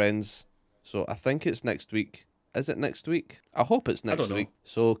best friends. So I think it's next week. Is it next week? I hope it's next week.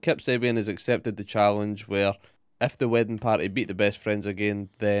 So Kip Sabian has accepted the challenge where if the wedding party beat the best friends again,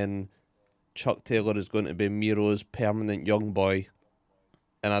 then Chuck Taylor is going to be Miro's permanent young boy.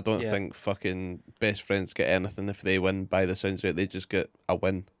 And I don't think fucking best friends get anything if they win. By the sounds of it, they just get a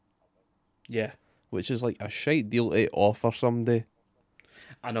win. Yeah. Which is like a shite deal to offer somebody.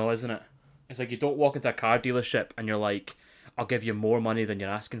 I know, isn't it? It's like you don't walk into a car dealership and you're like, I'll give you more money than you're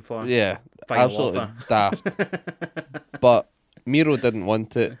asking for. Yeah, Final absolutely offer. daft. But Miro didn't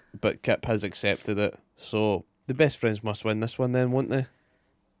want it, but Kip has accepted it. So the best friends must win this one then, won't they?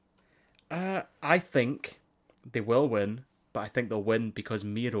 I think they will win, but I think they'll win because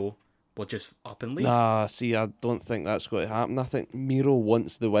Miro will just up and leave. Nah, see, I don't think that's going to happen. I think Miro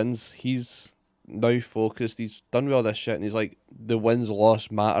wants the wins. He's now focused. He's done with all this shit, and he's like, the wins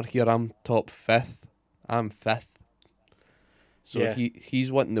loss matter here. I'm top 5th. I'm 5th. So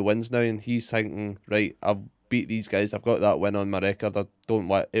he's wanting the wins now, and he's thinking, right, I've beat these guys. I've got that win on my record. I don't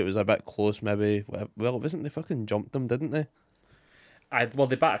want. It was a bit close, maybe. Well, it wasn't. They fucking jumped them, didn't they? Well,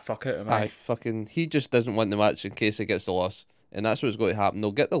 they battered fuck out of him. He just doesn't want the match in case he gets the loss. And that's what's going to happen.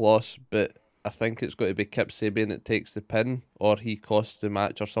 They'll get the loss, but I think it's going to be Kip Sabian that takes the pin, or he costs the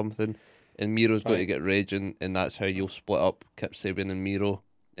match or something, and Miro's going to get raging, and that's how you'll split up Kip Sabian and Miro,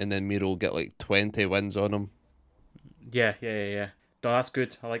 and then Miro will get like 20 wins on him. Yeah. No, that's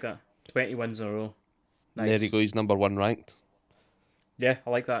good. I like that. 20 wins in a row. Nice. There you go. He's number 1 ranked. Yeah, I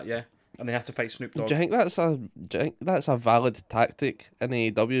like that. Yeah, and then he has to fight Snoop Dogg. Do you think that's a valid tactic in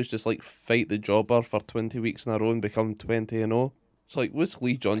AEW? Is just like fight the jobber for 20 weeks in a row and become 20-0? It's like, what's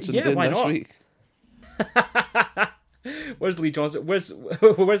Lee Johnson doing why this not? week? Where's Lee Johnson? Where's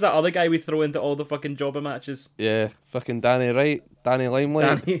that other guy we throw into all the fucking jobber matches? Yeah, fucking Danny Wright, Danny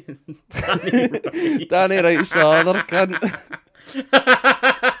Limelight. Danny Wright. Danny Wright's the other cunt.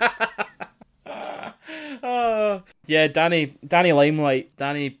 Yeah, Danny Limelight,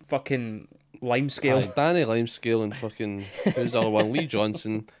 Danny fucking Limescale. Aye, Danny Limescale and fucking, who's the other one? Lee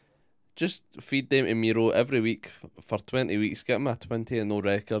Johnson. Just feed them to Miro every week for 20 weeks, get him a 20-0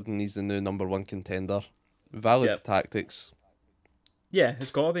 record, and he's the new number 1 contender. Valid tactics. Yeah,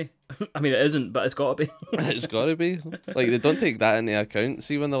 it's gotta be. I mean, it isn't, but it's gotta be. It's gotta be. Like, they don't take that into account.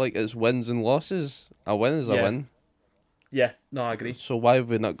 See, when they're like, it's wins and losses, a win is a win. Yeah, no, I agree. So why have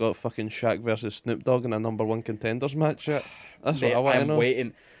we not got fucking Shaq versus Snoop Dogg in a number 1 contenders match yet? That's what I want to know. I'm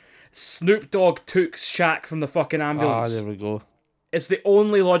waiting. Snoop Dogg took Shaq from the fucking ambulance. There we go. It's the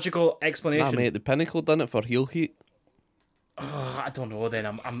only logical explanation. Nah, mate, the Pinnacle done it for heel heat. I don't know. Then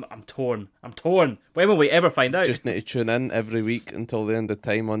I'm torn. I'm torn. When will we ever find out? Just need to tune in every week until the end of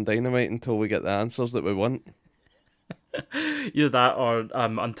time on Dynamite until we get the answers that we want. Either that or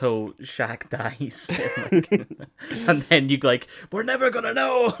until Shaq dies, and then you like, we're never gonna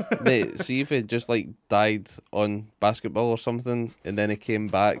know. Mate, see if he just like died on basketball or something, and then he came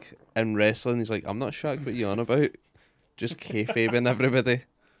back in wrestling. He's like, I'm not Shaq, what you on about? Just kayfabing everybody.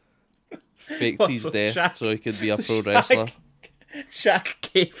 Faked his death so he could be a pro wrestler. Shaq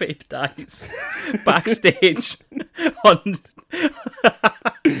kayfabe dies backstage on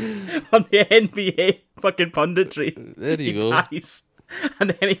the NBA fucking punditry. There you he go. Dies, and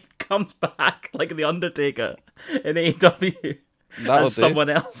then he comes back like the Undertaker in AEW as someone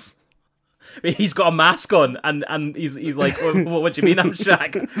else. He's got a mask on, and he's like, what do you mean I'm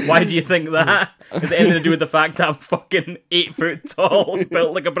Shaq? Why do you think that? Is it anything to do with the fact that I'm fucking 8 foot tall,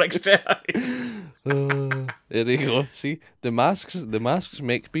 built like a brick shit? There you go. See, the masks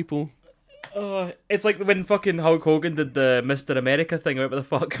make people. It's like when fucking Hulk Hogan did the Mr. America thing, or whatever the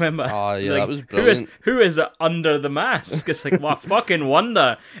fuck, remember? Oh, yeah, like, that was brilliant. Who is under the mask? It's like, well, I fucking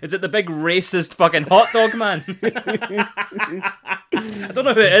wonder. Is it the big racist fucking hot dog man? I don't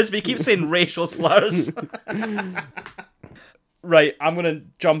know who it is, but he keeps saying racial slurs. Right, I'm going to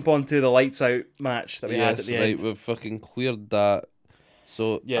jump onto the lights out match that we had at the end. We've fucking cleared that.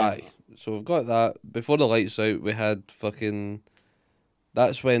 So, yeah. So we've got that. Before the lights out, we had fucking...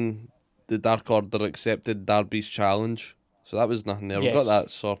 That's when the Dark Order accepted Darby's challenge. So that was nothing there. Yes. We got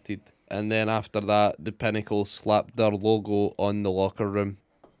that sorted. And then after that, the Pinnacle slapped their logo on the locker room.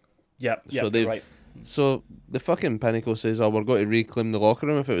 Yep, so you're right. So the fucking Pinnacle says, we're going to reclaim the locker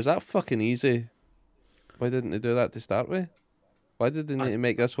room. If it was that fucking easy, why didn't they do that to start with? Why did they need to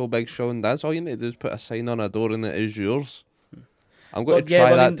make this whole big show and dance? All you need to do is put a sign on a door and it is yours. I'm going to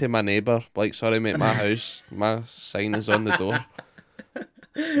try that to my neighbour. Like, sorry mate, my house, my sign is on the door.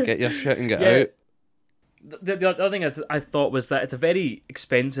 Get your shit and get out. The other thing I thought was that it's a very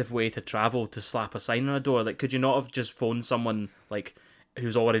expensive way to travel to slap a sign on a door. Like, could you not have just phoned someone like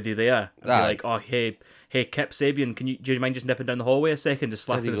who's already there? And be like, oh hey Kip Sabian, do you mind just nipping down the hallway a second, just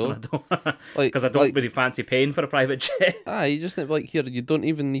slapping us on a door? Because I don't really fancy paying for a private jet. You just need, like, here, you don't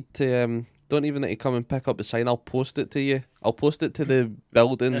even need to come and pick up the sign. I'll post it to you. I'll post it to the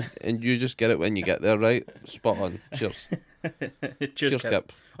building, and you just get it when you get there, right? Spot on. Cheers. Cheers,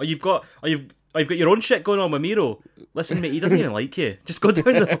 Kip. You've got your own shit going on with Miro. Listen, mate, he doesn't even like you. Just go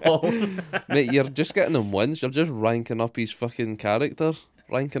down the hall. Mate, you're just getting him wins. You're just ranking up his fucking character,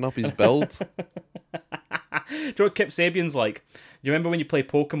 ranking up his build. Do you know what Kip Sabian's like? You remember when you play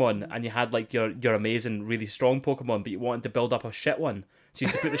Pokemon and you had like your amazing, really strong Pokemon, but you wanted to build up a shit one? So you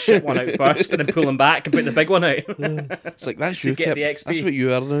used to put the shit one out first and then pull them back and put the big one out. It's like, that's you, get Kip. The XP. That's what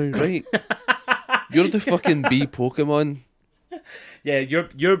you are now, right? You're the fucking B Pokemon. Yeah, you're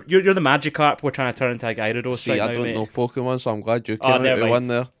the Magikarp we're trying to turn into a Gyarados. See, right now, I don't mate. know Pokemon, so I'm glad you came out with one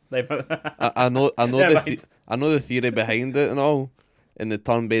there. I know the theory behind it and all. In the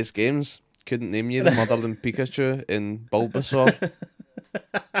turn-based games, couldn't name you them other than Pikachu and Bulbasaur.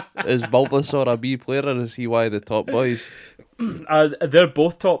 Is Bulbasaur a B player, or is he one of the top boys? They're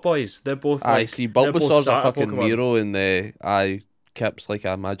both top boys. They're both. I see. Bulbasaur's a fucking Pokemon. Miro, and Kip's like a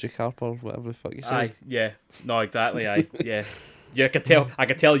Magikarp or whatever the fuck you said. Yeah. No, exactly. Yeah. Yeah, I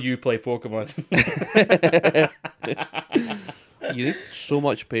could tell you play Pokemon. You need so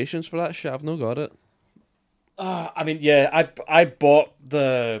much patience for that shit. I've not got it. I mean, yeah, I bought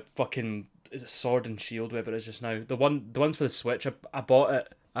the fucking, is it Sword and Shield, whatever it is just now. The ones for the Switch. I bought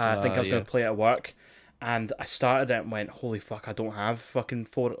it. I think I was going to play it at work, And I started it and went, holy fuck, I don't have fucking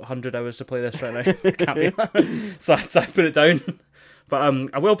 400 hours to play this right now. Can't be. So I put it down.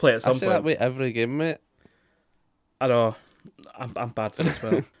 But I will play it at some say point. that with every game, mate. I know. I'm bad for this,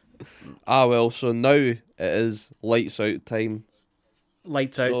 well. Well, so now it is lights out time.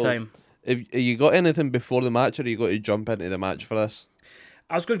 Lights out time. Have you got anything before the match, or are you got to jump into the match for this?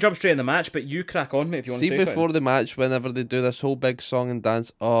 I was going to jump straight in the match, but you crack on, mate, if you want to say See, before the match, whenever they do this whole big song and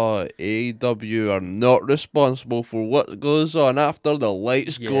dance, AEW are not responsible for what goes on after the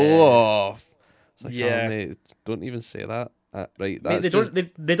lights go off. It's like, mate, don't even say that. Right, that's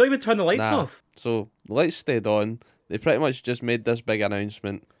mate, they don't even turn the lights off. So, the lights stayed on. They pretty much just made this big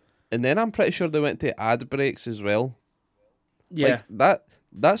announcement. And then I'm pretty sure they went to ad breaks as well. Yeah. Like,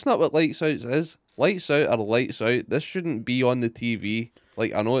 that's not what lights out is. Lights out are lights out. This shouldn't be on the TV.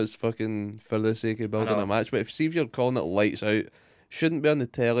 Like, I know it's fucking for the sake of building a match, but if you're calling it lights out, it shouldn't be on the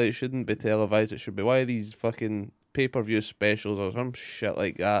telly, it shouldn't be televised, it should be one of these fucking pay-per-view specials or some shit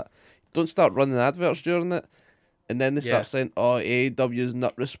like that. Don't start running adverts during it. And then they start saying, AEW is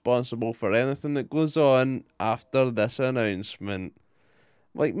not responsible for anything that goes on after this announcement.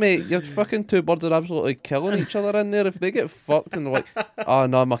 Like, mate, you're fucking two birds are absolutely killing each other in there. If they get fucked and they're like, oh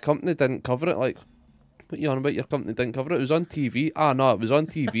no, my company didn't cover it, like, what you on about? Your company didn't cover it? It was on TV. Ah, no, it was on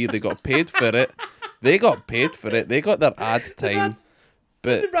TV. They got paid for it. They got paid for it. They got their ad time.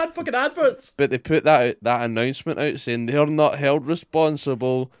 They ran fucking adverts. But they put that announcement out saying they're not held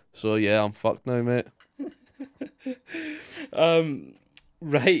responsible. So yeah, I'm fucked now, mate.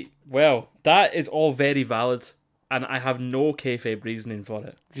 Right. Well, that is all very valid, and I have no kayfabe reasoning for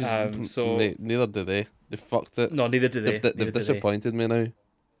it. So neither do they. They fucked it. No, neither do they. They've disappointed me now.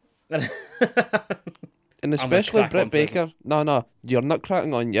 And especially Britt Baker. No, you're not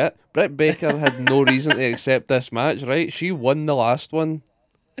cracking on yet. Britt Baker had no reason to accept this match, right? She won the last one.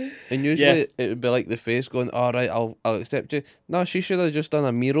 And usually it would be like the face going, all right, I'll accept you. No, she should have just done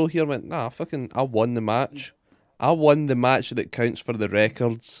a Miro here. Went, nah, I won the match. I won the match that counts for the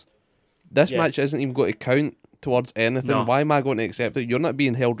records. This match isn't even going to count towards anything. No. Why am I going to accept it? You're not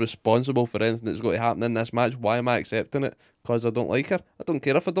being held responsible for anything that's going to happen in this match. Why am I accepting it? Because I don't like her. I don't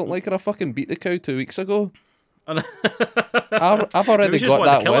care if I don't like her. I fucking beat the cow 2 weeks ago. I've already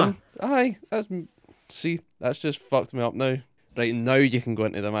got that win. Aye. That's just fucked me up now. Right, now you can go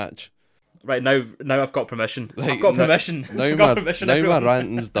into the match. Right, now I've got permission. Right, I've got permission. Now my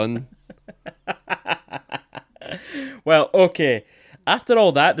ranting's done. Well, okay. After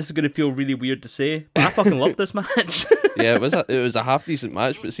all that, this is going to feel really weird to say, but I fucking love this match. Yeah, it was a half decent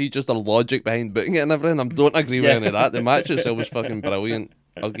match, but see, just the logic behind booking it and everything, I don't agree with any of that. The match itself was fucking brilliant.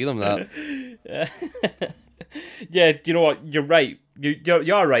 I'll give them that. Yeah, you know what? You're right.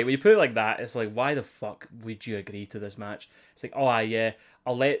 You're right. When you put it like that, it's like, why the fuck would you agree to this match? It's like,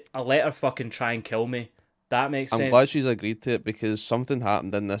 I'll let her fucking try and kill me. That makes sense. I'm glad she's agreed to it because something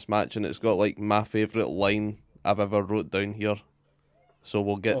happened in this match and it's got like my favourite line I've ever wrote down here. So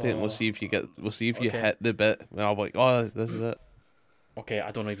we'll get to it and we'll see if you hit the bit and I'll be like, this is it. Okay, I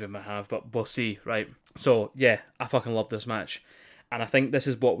don't even have, but we'll see, right? So yeah, I fucking love this match. And I think this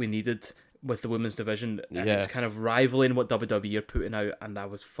is what we needed with the women's division. And it's kind of rivaling what WWE are putting out, and that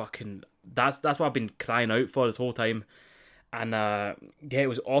was fucking that's what I've been crying out for this whole time. And it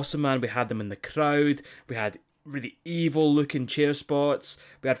was awesome, man. We had them in the crowd. We had really evil looking chair spots.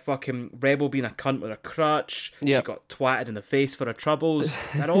 We had fucking Rebel being a cunt with a crutch. Yep. She got twatted in the face for her troubles.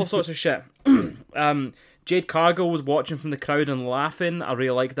 And all sorts of shit. Jade Cargill was watching from the crowd and laughing. I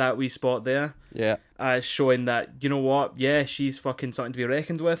really like that wee spot there. Yeah. Showing that, you know what, she's fucking something to be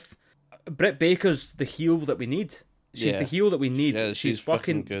reckoned with. Britt Baker's the heel that we need. She's the heel that we need. Yeah, she's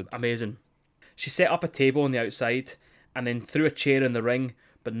fucking good. Amazing. She set up a table on the outside and then threw a chair in the ring,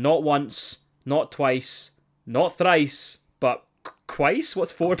 but not once, not twice, not thrice, but twice?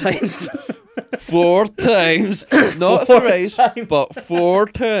 What's 4 times? 4 times. Not thrice, but 4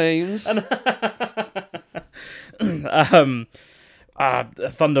 times. Thunder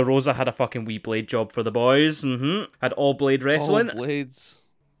Rosa had a fucking wee blade job for the boys. Had all blade wrestling. All blades.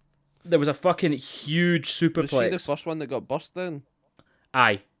 There was a fucking huge superplex. Was she the first one that got bust then?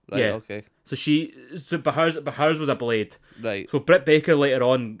 Aye. Right, yeah. Okay. But hers was a blade. Right. So Britt Baker later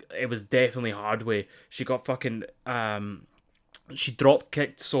on, it was definitely Hardway. She got fucking she drop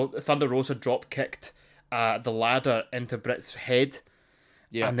kicked. So Thunder Rosa drop kicked the ladder into Britt's head.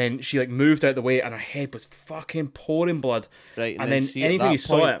 Yeah. And then she like moved out the way, and her head was fucking pouring blood. Right. And then see, anything you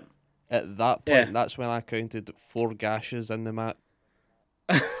saw it. At that point, that's when I counted 4 gashes in the mat.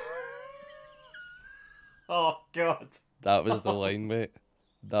 Oh God. That was the line, mate.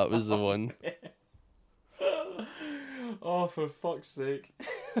 That was the one. Oh, for fuck's sake.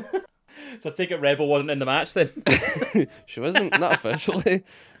 So I take it Rebel wasn't in the match then. She wasn't, not officially.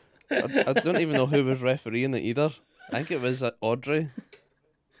 I don't even know who was refereeing it either. I think it was Audrey.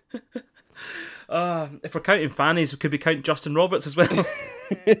 If we're counting fannies, we could be counting Justin Roberts as well.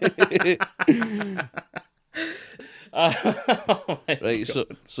 Right,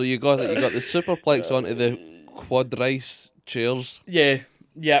 so you got the superplex onto the quad rice chairs. Yeah.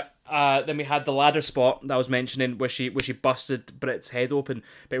 Then we had the ladder spot that I was mentioning where she busted Britt's head open,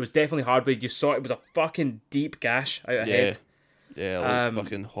 but it was definitely hard. But you saw it was a fucking deep gash out her head. Yeah, it looked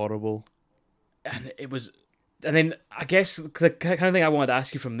fucking horrible. And it was, and then I guess the kind of thing I wanted to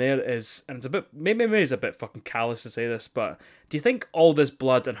ask you from there is, and it's a bit maybe it's a bit fucking callous to say this, but do you think all this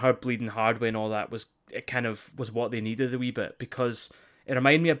blood and her bleeding hard way and all that was what they needed a wee bit? Because it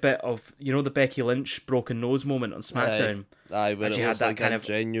reminded me a bit of, you know, the Becky Lynch broken nose moment on SmackDown. Aye, where it was like a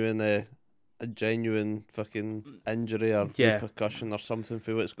genuine fucking injury or repercussion or something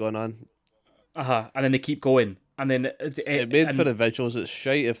for what's going on. And then they keep going. And then it made for the visuals. It's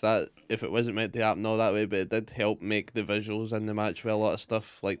shite if it wasn't meant to happen all that way, but it did help make the visuals in the match with a lot of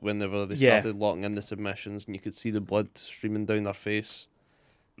stuff. Like whenever they started locking in the submissions and you could see the blood streaming down their face.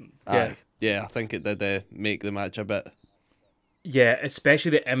 I think it did make the match a bit. Yeah,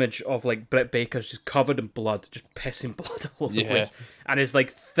 especially the image of like Britt Baker's just covered in blood, just pissing blood all over the place, and it's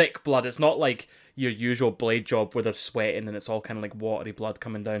like thick blood. It's not like your usual blade job where they're sweating and it's all kind of like watery blood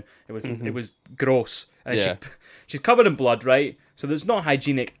coming down. It was gross, and she's covered in blood, right? So it's not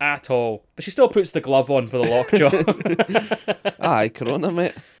hygienic at all. But she still puts the glove on for the lockjaw. Aye, Corona,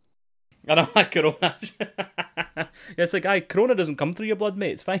 mate. I know, Corona. It's like, Corona doesn't come through your blood,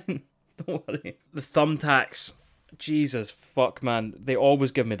 mate. It's fine. Don't worry. The thumbtacks. Jesus fuck, man. They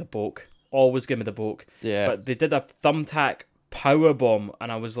always give me the poke. Yeah. But they did a thumbtack powerbomb,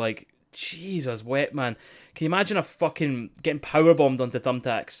 and I was like, Jesus, wet, man. Can you imagine a fucking getting powerbombed onto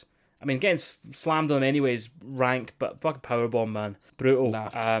thumbtacks? I mean, getting slammed on them anyways, rank, but fucking powerbomb, man. Brutal.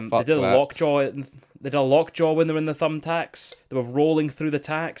 They did a lockjaw. They did a lockjaw when they were in the thumbtacks. They were rolling through the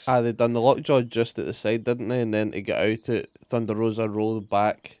tacks. They done the lockjaw just at the side, didn't they? And then to get out it, Thunder Rosa rolled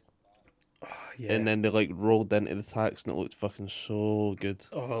back. Yeah. And then they like rolled into the tacks and it looked fucking so good.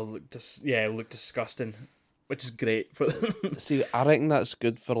 Oh, it looked disgusting, which is great for them. See, I reckon that's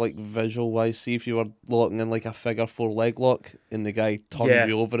good for like visual wise. See if you were locking in like a figure 4 leg lock and the guy turned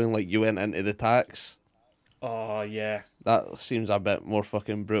you over and like you went into the tacks. Oh yeah, that seems a bit more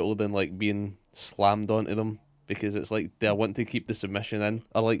fucking brutal than like being slammed onto them, because it's like they want to keep the submission in.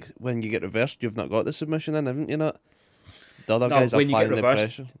 Or like when you get reversed, you've not got the submission in, haven't you? Not the other guys are applying the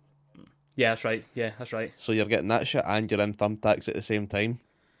pressure. Yeah, that's right. So you're getting that shit and you're in thumbtacks at the same time.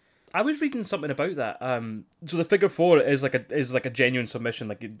 I was reading something about that. So the figure 4 is like a genuine submission.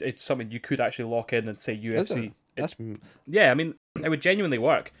 Like it's something you could actually lock in and say UFC. Yeah, I mean, it would genuinely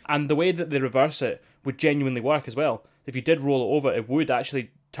work, and the way that they reverse it would genuinely work as well. If you did roll it over, it would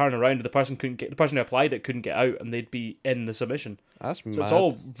actually turn around, and the person who applied it couldn't get out, and they'd be in the submission. That's mad. So it's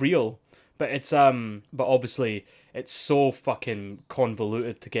all real. But it's but obviously it's so fucking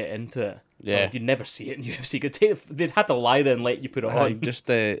convoluted to get into it. Yeah, you'd never see it in UFC. They'd have to lie there and let you put it on. Just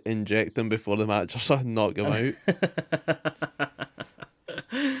inject them before the match or something, knock them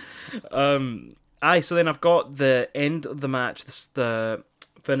out. So then I've got the end of the match. The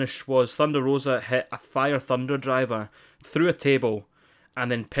finish was Thunder Rosa hit a Fire Thunder driver through a table,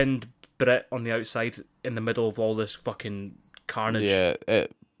 and then pinned Britt on the outside in the middle of all this fucking carnage. Yeah,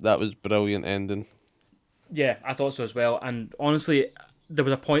 that was brilliant ending. Yeah, I thought so as well. And honestly, there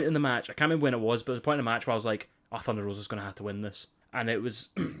was a point in the match, I can't remember when it was, but there was a point in the match where I was like, Thunder Rosa's going to have to win this. And it was,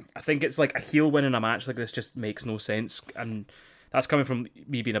 I think it's like a heel winning a match like this just makes no sense. And that's coming from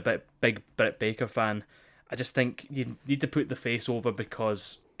me being a big Britt Baker fan. I just think you need to put the face over,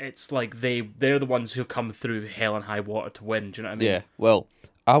 because it's like they're the ones who come through hell and high water to win. Do you know what I mean? Yeah, well,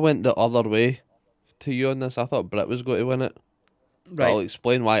 I went the other way to you on this. I thought Britt was going to win it. Right. I'll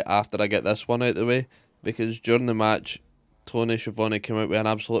explain why after I get this one out of the way. Because during the match, Tony Schiavone came out with an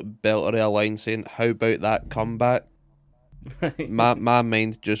absolute belter of a line saying, "How about that comeback?" Right. My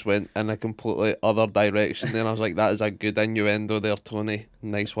mind just went in a completely other direction. Then I was like, that is a good innuendo there, Tony.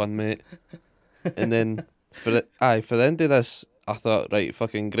 Nice one, mate. And then for the end of this, I thought, right,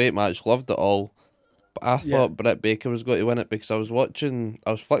 fucking great match, loved it all. But I thought Britt Baker was going to win it, because I was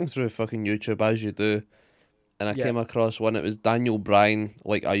flicking through fucking YouTube as you do, and I came across one. It was Daniel Bryan,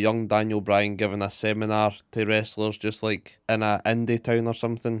 like a young Daniel Bryan, giving a seminar to wrestlers just like in a indie town or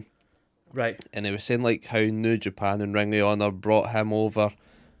something. Right. And he was saying like how New Japan and Ring of Honor brought him over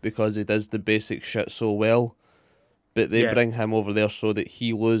because he does the basic shit so well. But they bring him over there so that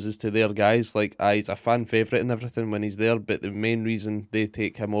he loses to their guys. Like, he's a fan favourite and everything when he's there, but the main reason they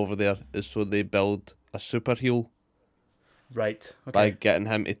take him over there is so they build a super heel. Right. Okay. By getting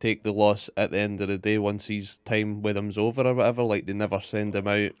him to take the loss at the end of the day once his time with him's over or whatever. Like, they never send him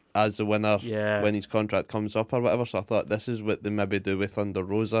out as the winner when his contract comes up or whatever. So I thought this is what they maybe do with Thunder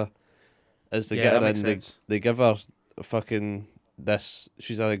Rosa, is they get her in, they give her fucking this,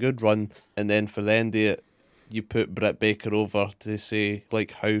 she's had a good run, and then for the end of it, you put Britt Baker over to say,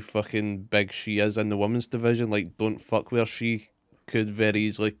 like, how fucking big she is in the women's division. Like, don't fuck where she could very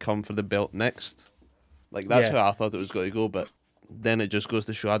easily come for the belt next. Like, that's how I thought it was going to go, but then it just goes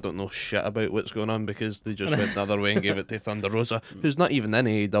to show I don't know shit about what's going on because they just went the other way and gave it to Thunder Rosa, who's not even in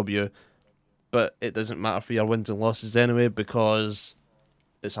AEW, but it doesn't matter for your wins and losses anyway because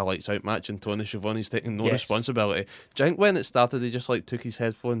it's a lights out match and Tony Schiavone's taking no responsibility. Do you think when it started he just like took his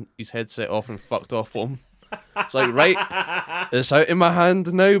headset off and fucked off home? It's like, right, it's out in my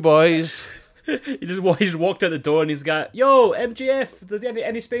hand now, boys. He just walked out the door and he's got, yo, MGF, does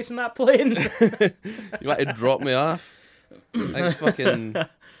any space in that plane? You want to drop me off? I think fucking,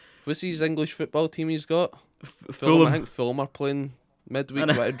 what's his English football team he's got? Fulham. I think Fulham are playing midweek.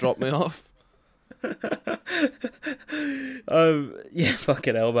 You want to drop me off? Yeah,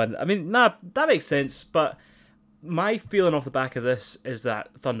 fucking hell, man. I mean, nah, that makes sense, but my feeling off the back of this is that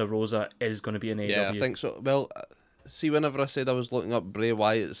Thunder Rosa is going to be an AEW. Yeah, I think so. Well, see, whenever I said I was looking up Bray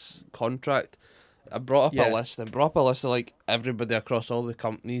Wyatt's contract, I brought up a list. I brought up a list of like everybody across all the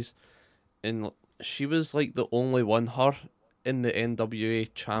companies, and she was like the only one, her in the NWA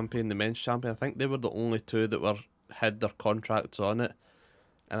champion, the men's champion. I think they were the only two that had their contracts on it,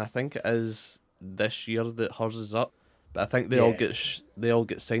 and I think it is this year that hers is up. But I think they all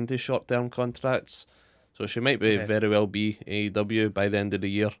get signed to short term contracts, so she might be very well be AEW by the end of the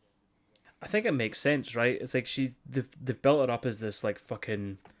year. I think it makes sense, right? It's like they've built her up as this like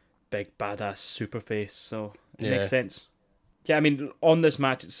fucking big badass super face, so it makes sense. Yeah, I mean, on this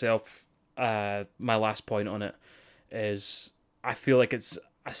match itself, my last point on it is I feel like it's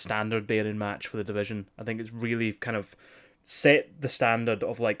a standard bearing match for the division. I think it's really kind of set the standard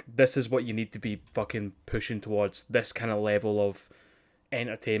of like, this is what you need to be fucking pushing towards, this kind of level of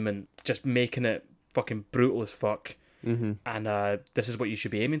entertainment, just making it fucking brutal as fuck. Mm-hmm. And this is what you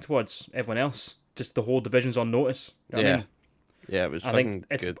should be aiming towards. Everyone else, just the whole division's on notice. I mean, it was fucking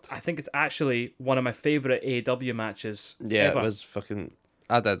good. I think it's actually one of my favourite AEW matches. Yeah, ever. It was fucking.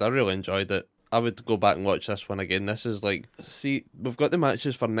 I really enjoyed it. I would go back and watch this one again. This is like, see, we've got the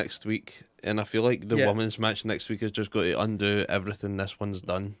matches for next week, and I feel like the women's match next week is just going to undo everything this one's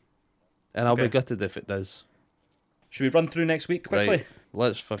done, and I'll be gutted if it does. Should we run through next week quickly? Right,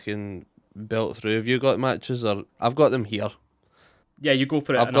 let's fucking belt through. Have you got matches, or I've got them here? Yeah, you go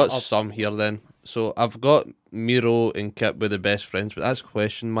for it. I've got some here then. So I've got Miro and Kip with the best friends, but that's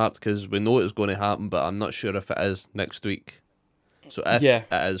question mark because we know it's going to happen, but I'm not sure if it is next week. So if it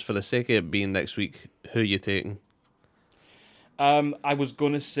is, for the sake of it being next week, who are you taking? I was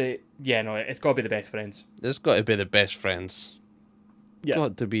going to say, it's got to be the best friends. It's got to be the best friends. Yeah.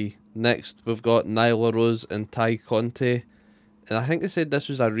 Got to be. Next, we've got Nyla Rose and Ty Conti. And I think they said this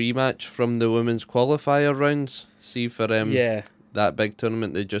was a rematch from the women's qualifier rounds. See, for that big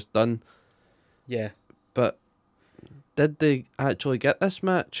tournament they just done. Yeah. But did they actually get this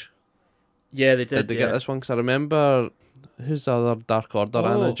match? Yeah, they did. Did they get this one? Because I remember, who's the other Dark Order?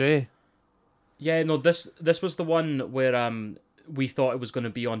 Anna Jay. Yeah, no, this was the one where we thought it was going to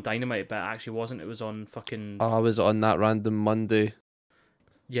be on Dynamite, but it actually wasn't. It was on fucking... Oh, I was on that random Monday.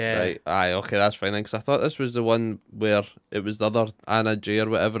 Yeah. Right, aye, okay, that's fine then, because I thought this was the one where it was the other Anna Jay or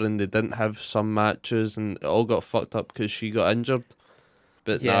whatever, and they didn't have some matches, and it all got fucked up because she got injured.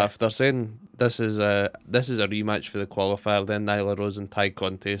 But nah, if they're saying this is a rematch for the qualifier, then Nyla Rose and Ty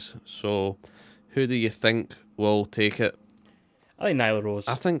Conti. So, who do you think will take it? I think Nyla Rose.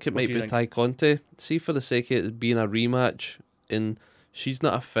 I think it might be Ty Conti. See, for the sake of it being a rematch, and she's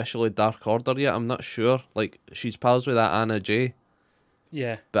not officially Dark Order yet, I'm not sure. Like, she's pals with that Anna Jay.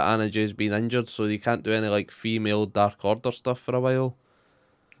 Yeah. But Anna Jay's been injured, so you can't do any like female Dark Order stuff for a while.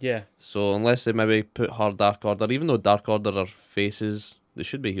 Yeah. So unless they maybe put her Dark Order, even though Dark Order are faces, they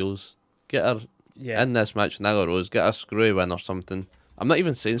should be heels. Get her in this match, Nyla Rose, get a screwy win or something. I'm not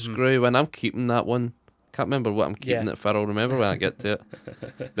even saying screwy win, I'm keeping that one. Can't remember what I'm keeping it for, I'll remember when I get to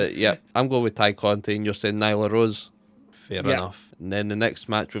it. But yeah, I'm going with Ty Conti and you're saying Nyla Rose. Fair enough. And then the next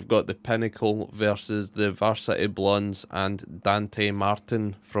match we've got the Pinnacle versus the Varsity Blondes and Dante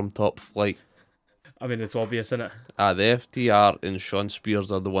Martin from Top Flight. I mean, it's obvious, isn't it? The FTR and Sean Spears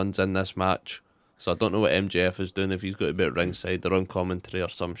are the ones in this match. So I don't know what MJF is doing, if he's got to be at ringside or on commentary or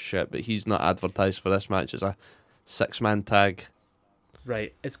some shit, but he's not advertised for this match. It's a 6-man tag.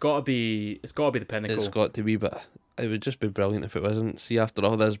 Right. It's gotta be the Pinnacle. It's got to be, but it would just be brilliant if it wasn't. See, after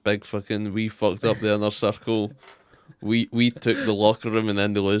all this big fucking, we fucked up the inner circle. We took the locker room and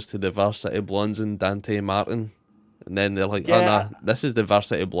then they lose to the Varsity Blondes and Dante Martin. And then they're like, oh nah, this is the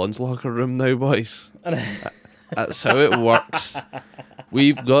Varsity Blondes locker room now, boys. That's how it works.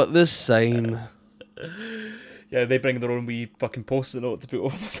 We've got this sign. Yeah, they bring their own wee fucking post-it note to put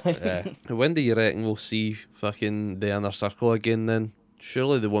over the thing. When do you reckon we'll see fucking the inner circle again then?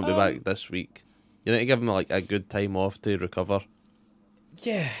 Surely they won't be back this week. You need to give them like a good time off to recover.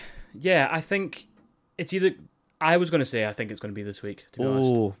 Yeah, I think it's either... I was going to say I think it's going to be this week, to be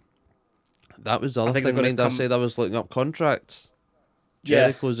honest. That was the other thing. I said I was looking up contracts.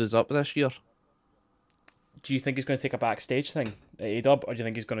 Jericho's is up this year. Do you think he's going to take a backstage thing at AEW, or do you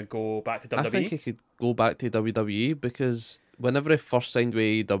think he's going to go back to WWE? I think he could go back to WWE because whenever he first signed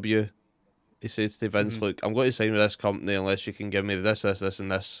with AEW, he says to Vince, look, I'm going to sign with this company unless you can give me this,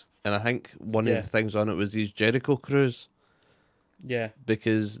 and this. And I think one of the things on it was these Jericho crews. Yeah.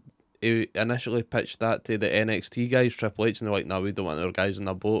 Because he initially pitched that to the NXT guys, Triple H, and they're like, no, we don't want our guys on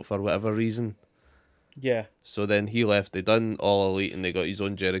a boat for whatever reason. Yeah. So then he left, they done All Elite, and they got his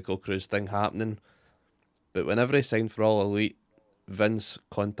own Jericho Cruise thing happening. But whenever he signed for All Elite, Vince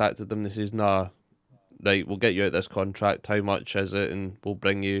contacted him and he says, nah, right, we'll get you out this contract, how much is it, and we'll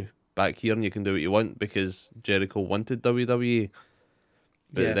bring you back here and you can do what you want, because Jericho wanted WWE.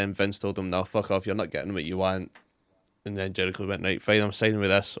 But then Vince told him, no, fuck off, you're not getting what you want. And then Jericho went, right, fine, I'm signing with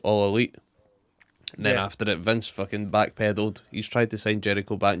this, All Elite. And then after it, Vince fucking backpedaled. He's tried to sign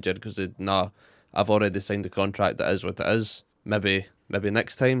Jericho back, and Jericho said, nah, I've already signed the contract, that is what it is. Maybe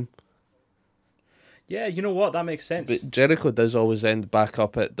next time. Yeah, you know what? That makes sense. But Jericho does always end back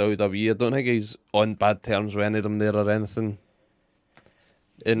up at WWE. I don't think he's on bad terms with any of them there or anything.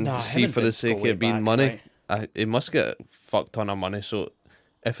 And see, for the sake of it being money, he must get fucked ton of money. So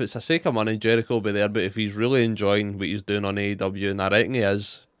if it's a sake of money, Jericho will be there. But if he's really enjoying what he's doing on AEW, and I reckon he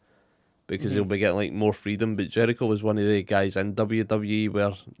is, because he'll be getting like more freedom. But Jericho was one of the guys in WWE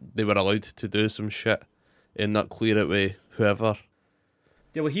where they were allowed to do some shit and not clear it with whoever.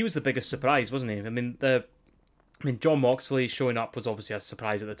 Yeah, well, he was the biggest surprise, wasn't he? I mean, John Moxley showing up was obviously a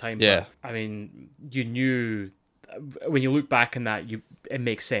surprise at the time. Yeah. But, I mean, you knew when you look back on that, it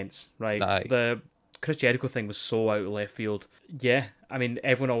makes sense, right? Aye. The Chris Jericho thing was so out of left field. Yeah, I mean,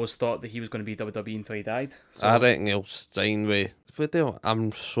 everyone always thought that he was going to be WWE until he died. So. I reckon he'll sign with.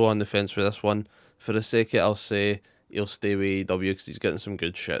 I'm so on the fence with this one. For the sake of it, I'll say he'll stay with AEW because he's getting some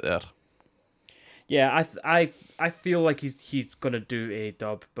good shit there. Yeah, I feel like he's gonna do a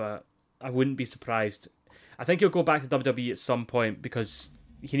dub, but I wouldn't be surprised. I think he'll go back to WWE at some point because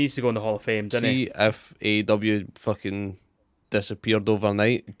he needs to go in the Hall of Fame, doesn't he? See, if AEW fucking disappeared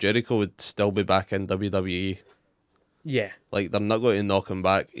overnight, Jericho would still be back in WWE. Yeah. Like, they're not going to knock him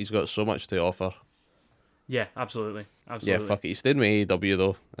back. He's got so much to offer. Yeah, absolutely. Yeah, fuck it. He stayed with AEW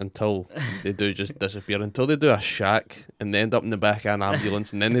though until they do just disappear. Until they do a shack and they end up in the back of an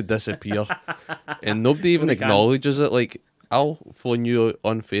ambulance and then they disappear. And nobody even acknowledges it. Like, I'll phone you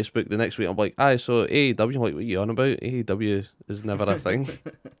on Facebook the next week. I'm like, aye, so AEW. I'm like, what are you on about? AEW is never a thing.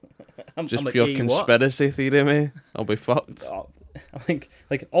 Just I'm pure like, conspiracy theory, mate. I'll be fucked. I think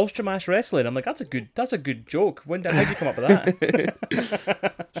like Ultra Mass Wrestling. I'm like, that's a good joke. How'd you come up with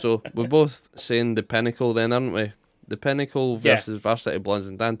that? So we're both saying the Pinnacle then, aren't we? The Pinnacle versus Varsity Blondes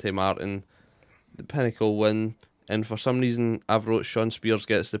and Dante Martin. The Pinnacle win. And for some reason, I've wrote Sean Spears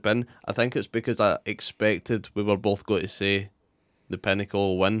gets the pin. I think it's because I expected we were both going to say the Pinnacle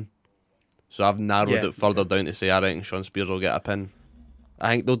will win. So I've narrowed it further down to say I reckon Sean Spears will get a pin. I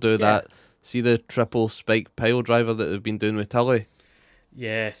think they'll do that. See the triple spike pile driver that they've been doing with Tully?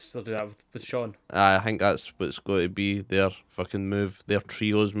 Yes, they'll do that with Sean. I think that's what's going to be their fucking move, their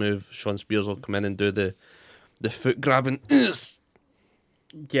trios move. Sean Spears will come in and do the foot grabbing.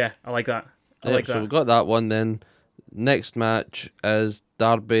 Yeah, I like that. I like that. So we got that one then. Next match is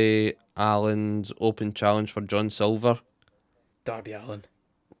Darby Allin's open challenge for John Silver. Darby Allin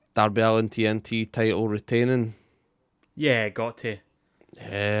TNT title retaining. Yeah, got to.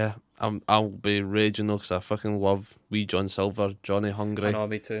 Yeah, I'll be raging though because I fucking love wee John Silver, Johnny Hungry. I know,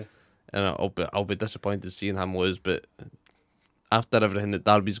 me too. And I'll be disappointed seeing him lose, but after everything that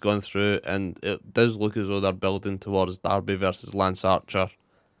Darby's gone through, and it does look as though they're building towards Darby versus Lance Archer.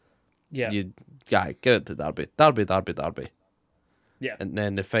 Yeah. You get it to Darby. Darby. Yeah. And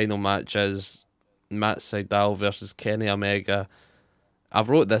then the final match is Matt Sydal versus Kenny Omega. I've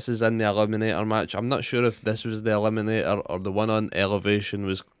wrote this as in the Eliminator match. I'm not sure if this was the Eliminator or the one on Elevation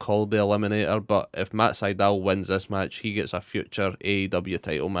was called the Eliminator, but if Matt Sydal wins this match, he gets a future AEW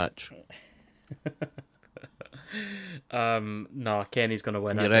title match. No, Kenny's gonna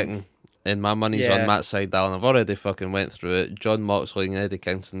win. You I reckon? think. And my money's on Matt Sydal, and I've already fucking went through it. John Moxley and Eddie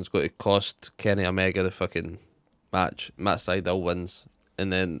Kingston's going to cost Kenny Omega the fucking match. Matt Sydal wins,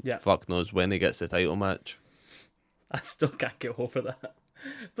 and then fuck knows when he gets the title match. I still can't get over that.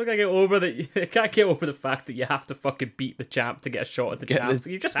 Still can't get over that. Can't get over the fact that you have to fucking beat the champ to get a shot at the champ.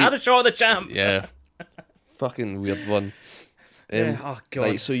 You just had a shot at the champ. Yeah, fucking weird one. Oh god.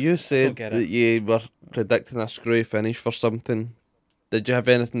 Right, so you said that you were predicting a screwy finish for something. Did you have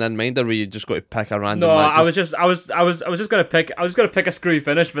anything in mind, or were you just going to pick a random? No, match? I was just gonna pick a screwy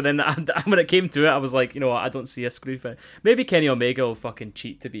finish, but then when it came to it, I was like, you know what, I don't see a screwy finish. Maybe Kenny Omega will fucking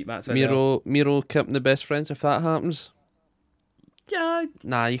cheat to beat Matt Sydal. Miro kept the best friends if that happens. Yeah.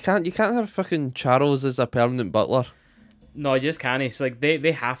 Nah, you can't have fucking Charles as a permanent butler. No, you just can't. It's like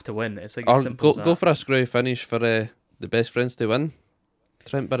they have to win. It's like as simple as that. Go for a screwy finish for the best friends to win.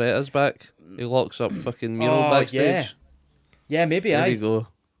 Trent Barretta's back. He locks up fucking Miro backstage. Yeah, maybe. There we go.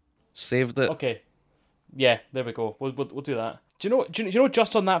 Saved it. Okay. Yeah, there we go. We'll do that. Do you know?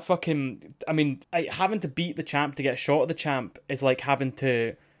 Just on that fucking, I mean, having to beat the champ to get a shot at the champ is like having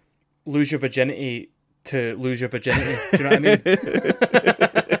to lose your virginity to lose your virginity. Do you know what I mean?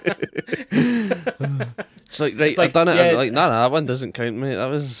 It's like, right, I've done it. Yeah. Like, nah, that one doesn't count, mate. That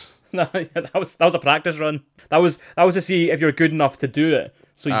was no, that was a practice run. That was to see if you're good enough to do it.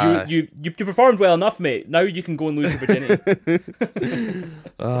 So you performed well enough, mate. Now you can go and lose your virginity.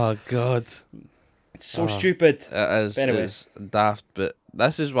 Oh god, it's so stupid. It is. Anyway. It's daft, but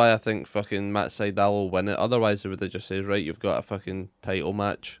this is why I think fucking Matt Sydal will win it. Otherwise, they would have just said, right, you've got a fucking title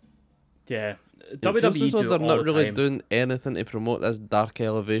match. Yeah, WWE do they're all not the really time. doing anything to promote this Dark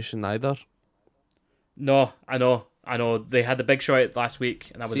Elevation either. No, I know. They had the big show out last week,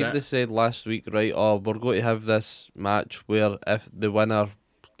 and that was See it. if they said last week, right, we're going to have this match where if the winner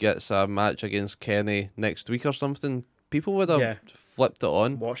gets a match against Kenny next week or something, people would have flipped it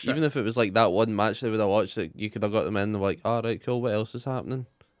on. Watched Even if it was like that one match, they would have watched it. You could have got them in and like, all right, cool, what else is happening?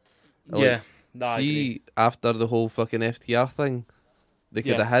 Yeah. Like, see, after the whole fucking FTR thing, they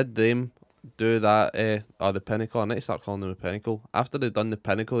could have had them do that, the Pinnacle. I need to start calling them the Pinnacle. After they'd done the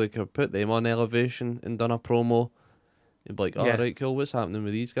Pinnacle, they could have put them on Elevation and done a promo. You'd be like, right, cool, what's happening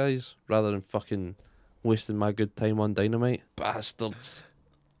with these guys? Rather than fucking wasting my good time on Dynamite. Bastards.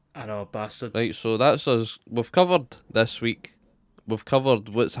 I know, bastards. Right, so that's us. We've covered this week. We've covered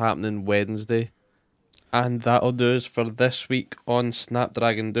what's happening Wednesday. And that'll do us for this week on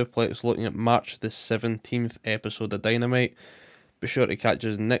Snapdragon Duplex, looking at March the 17th episode of Dynamite. Be sure to catch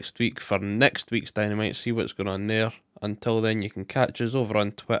us next week for next week's Dynamite, see what's going on there. Until then, you can catch us over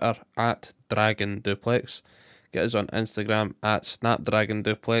on Twitter at Dragon Duplex. Get us on Instagram at Snapdragon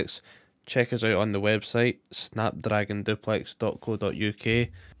Duplex. Check us out on the website, snapdragonduplex.co.uk.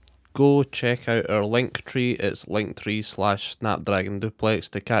 Go check out our link tree. It's linktree/Snapdragon Duplex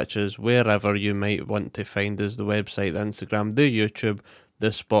to catch us wherever you might want to find us. The website, the Instagram, the YouTube, the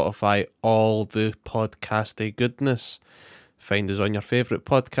Spotify, all the podcasty goodness. Find us on your favourite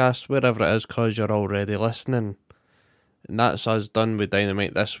podcast, wherever it is, because you're already listening. And that's us done with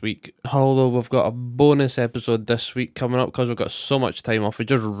Dynamite this week. Although we've got a bonus episode this week coming up because we've got so much time off. We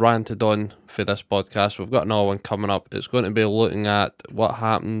just ranted on for this podcast. We've got another one coming up. It's going to be looking at what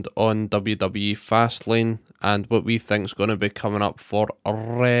happened on WWE Fastlane and what we think is going to be coming up for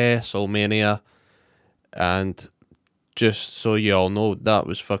WrestleMania. And just so you all know, that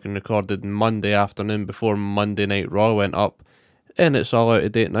was fucking recorded Monday afternoon before Monday Night Raw went up. And it's all out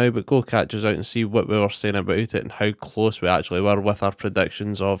of date now, but go catch us out and see what we were saying about it and how close we actually were with our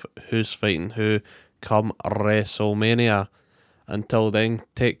predictions of who's fighting who come WrestleMania. Until then,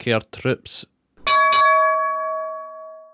 take care, troops.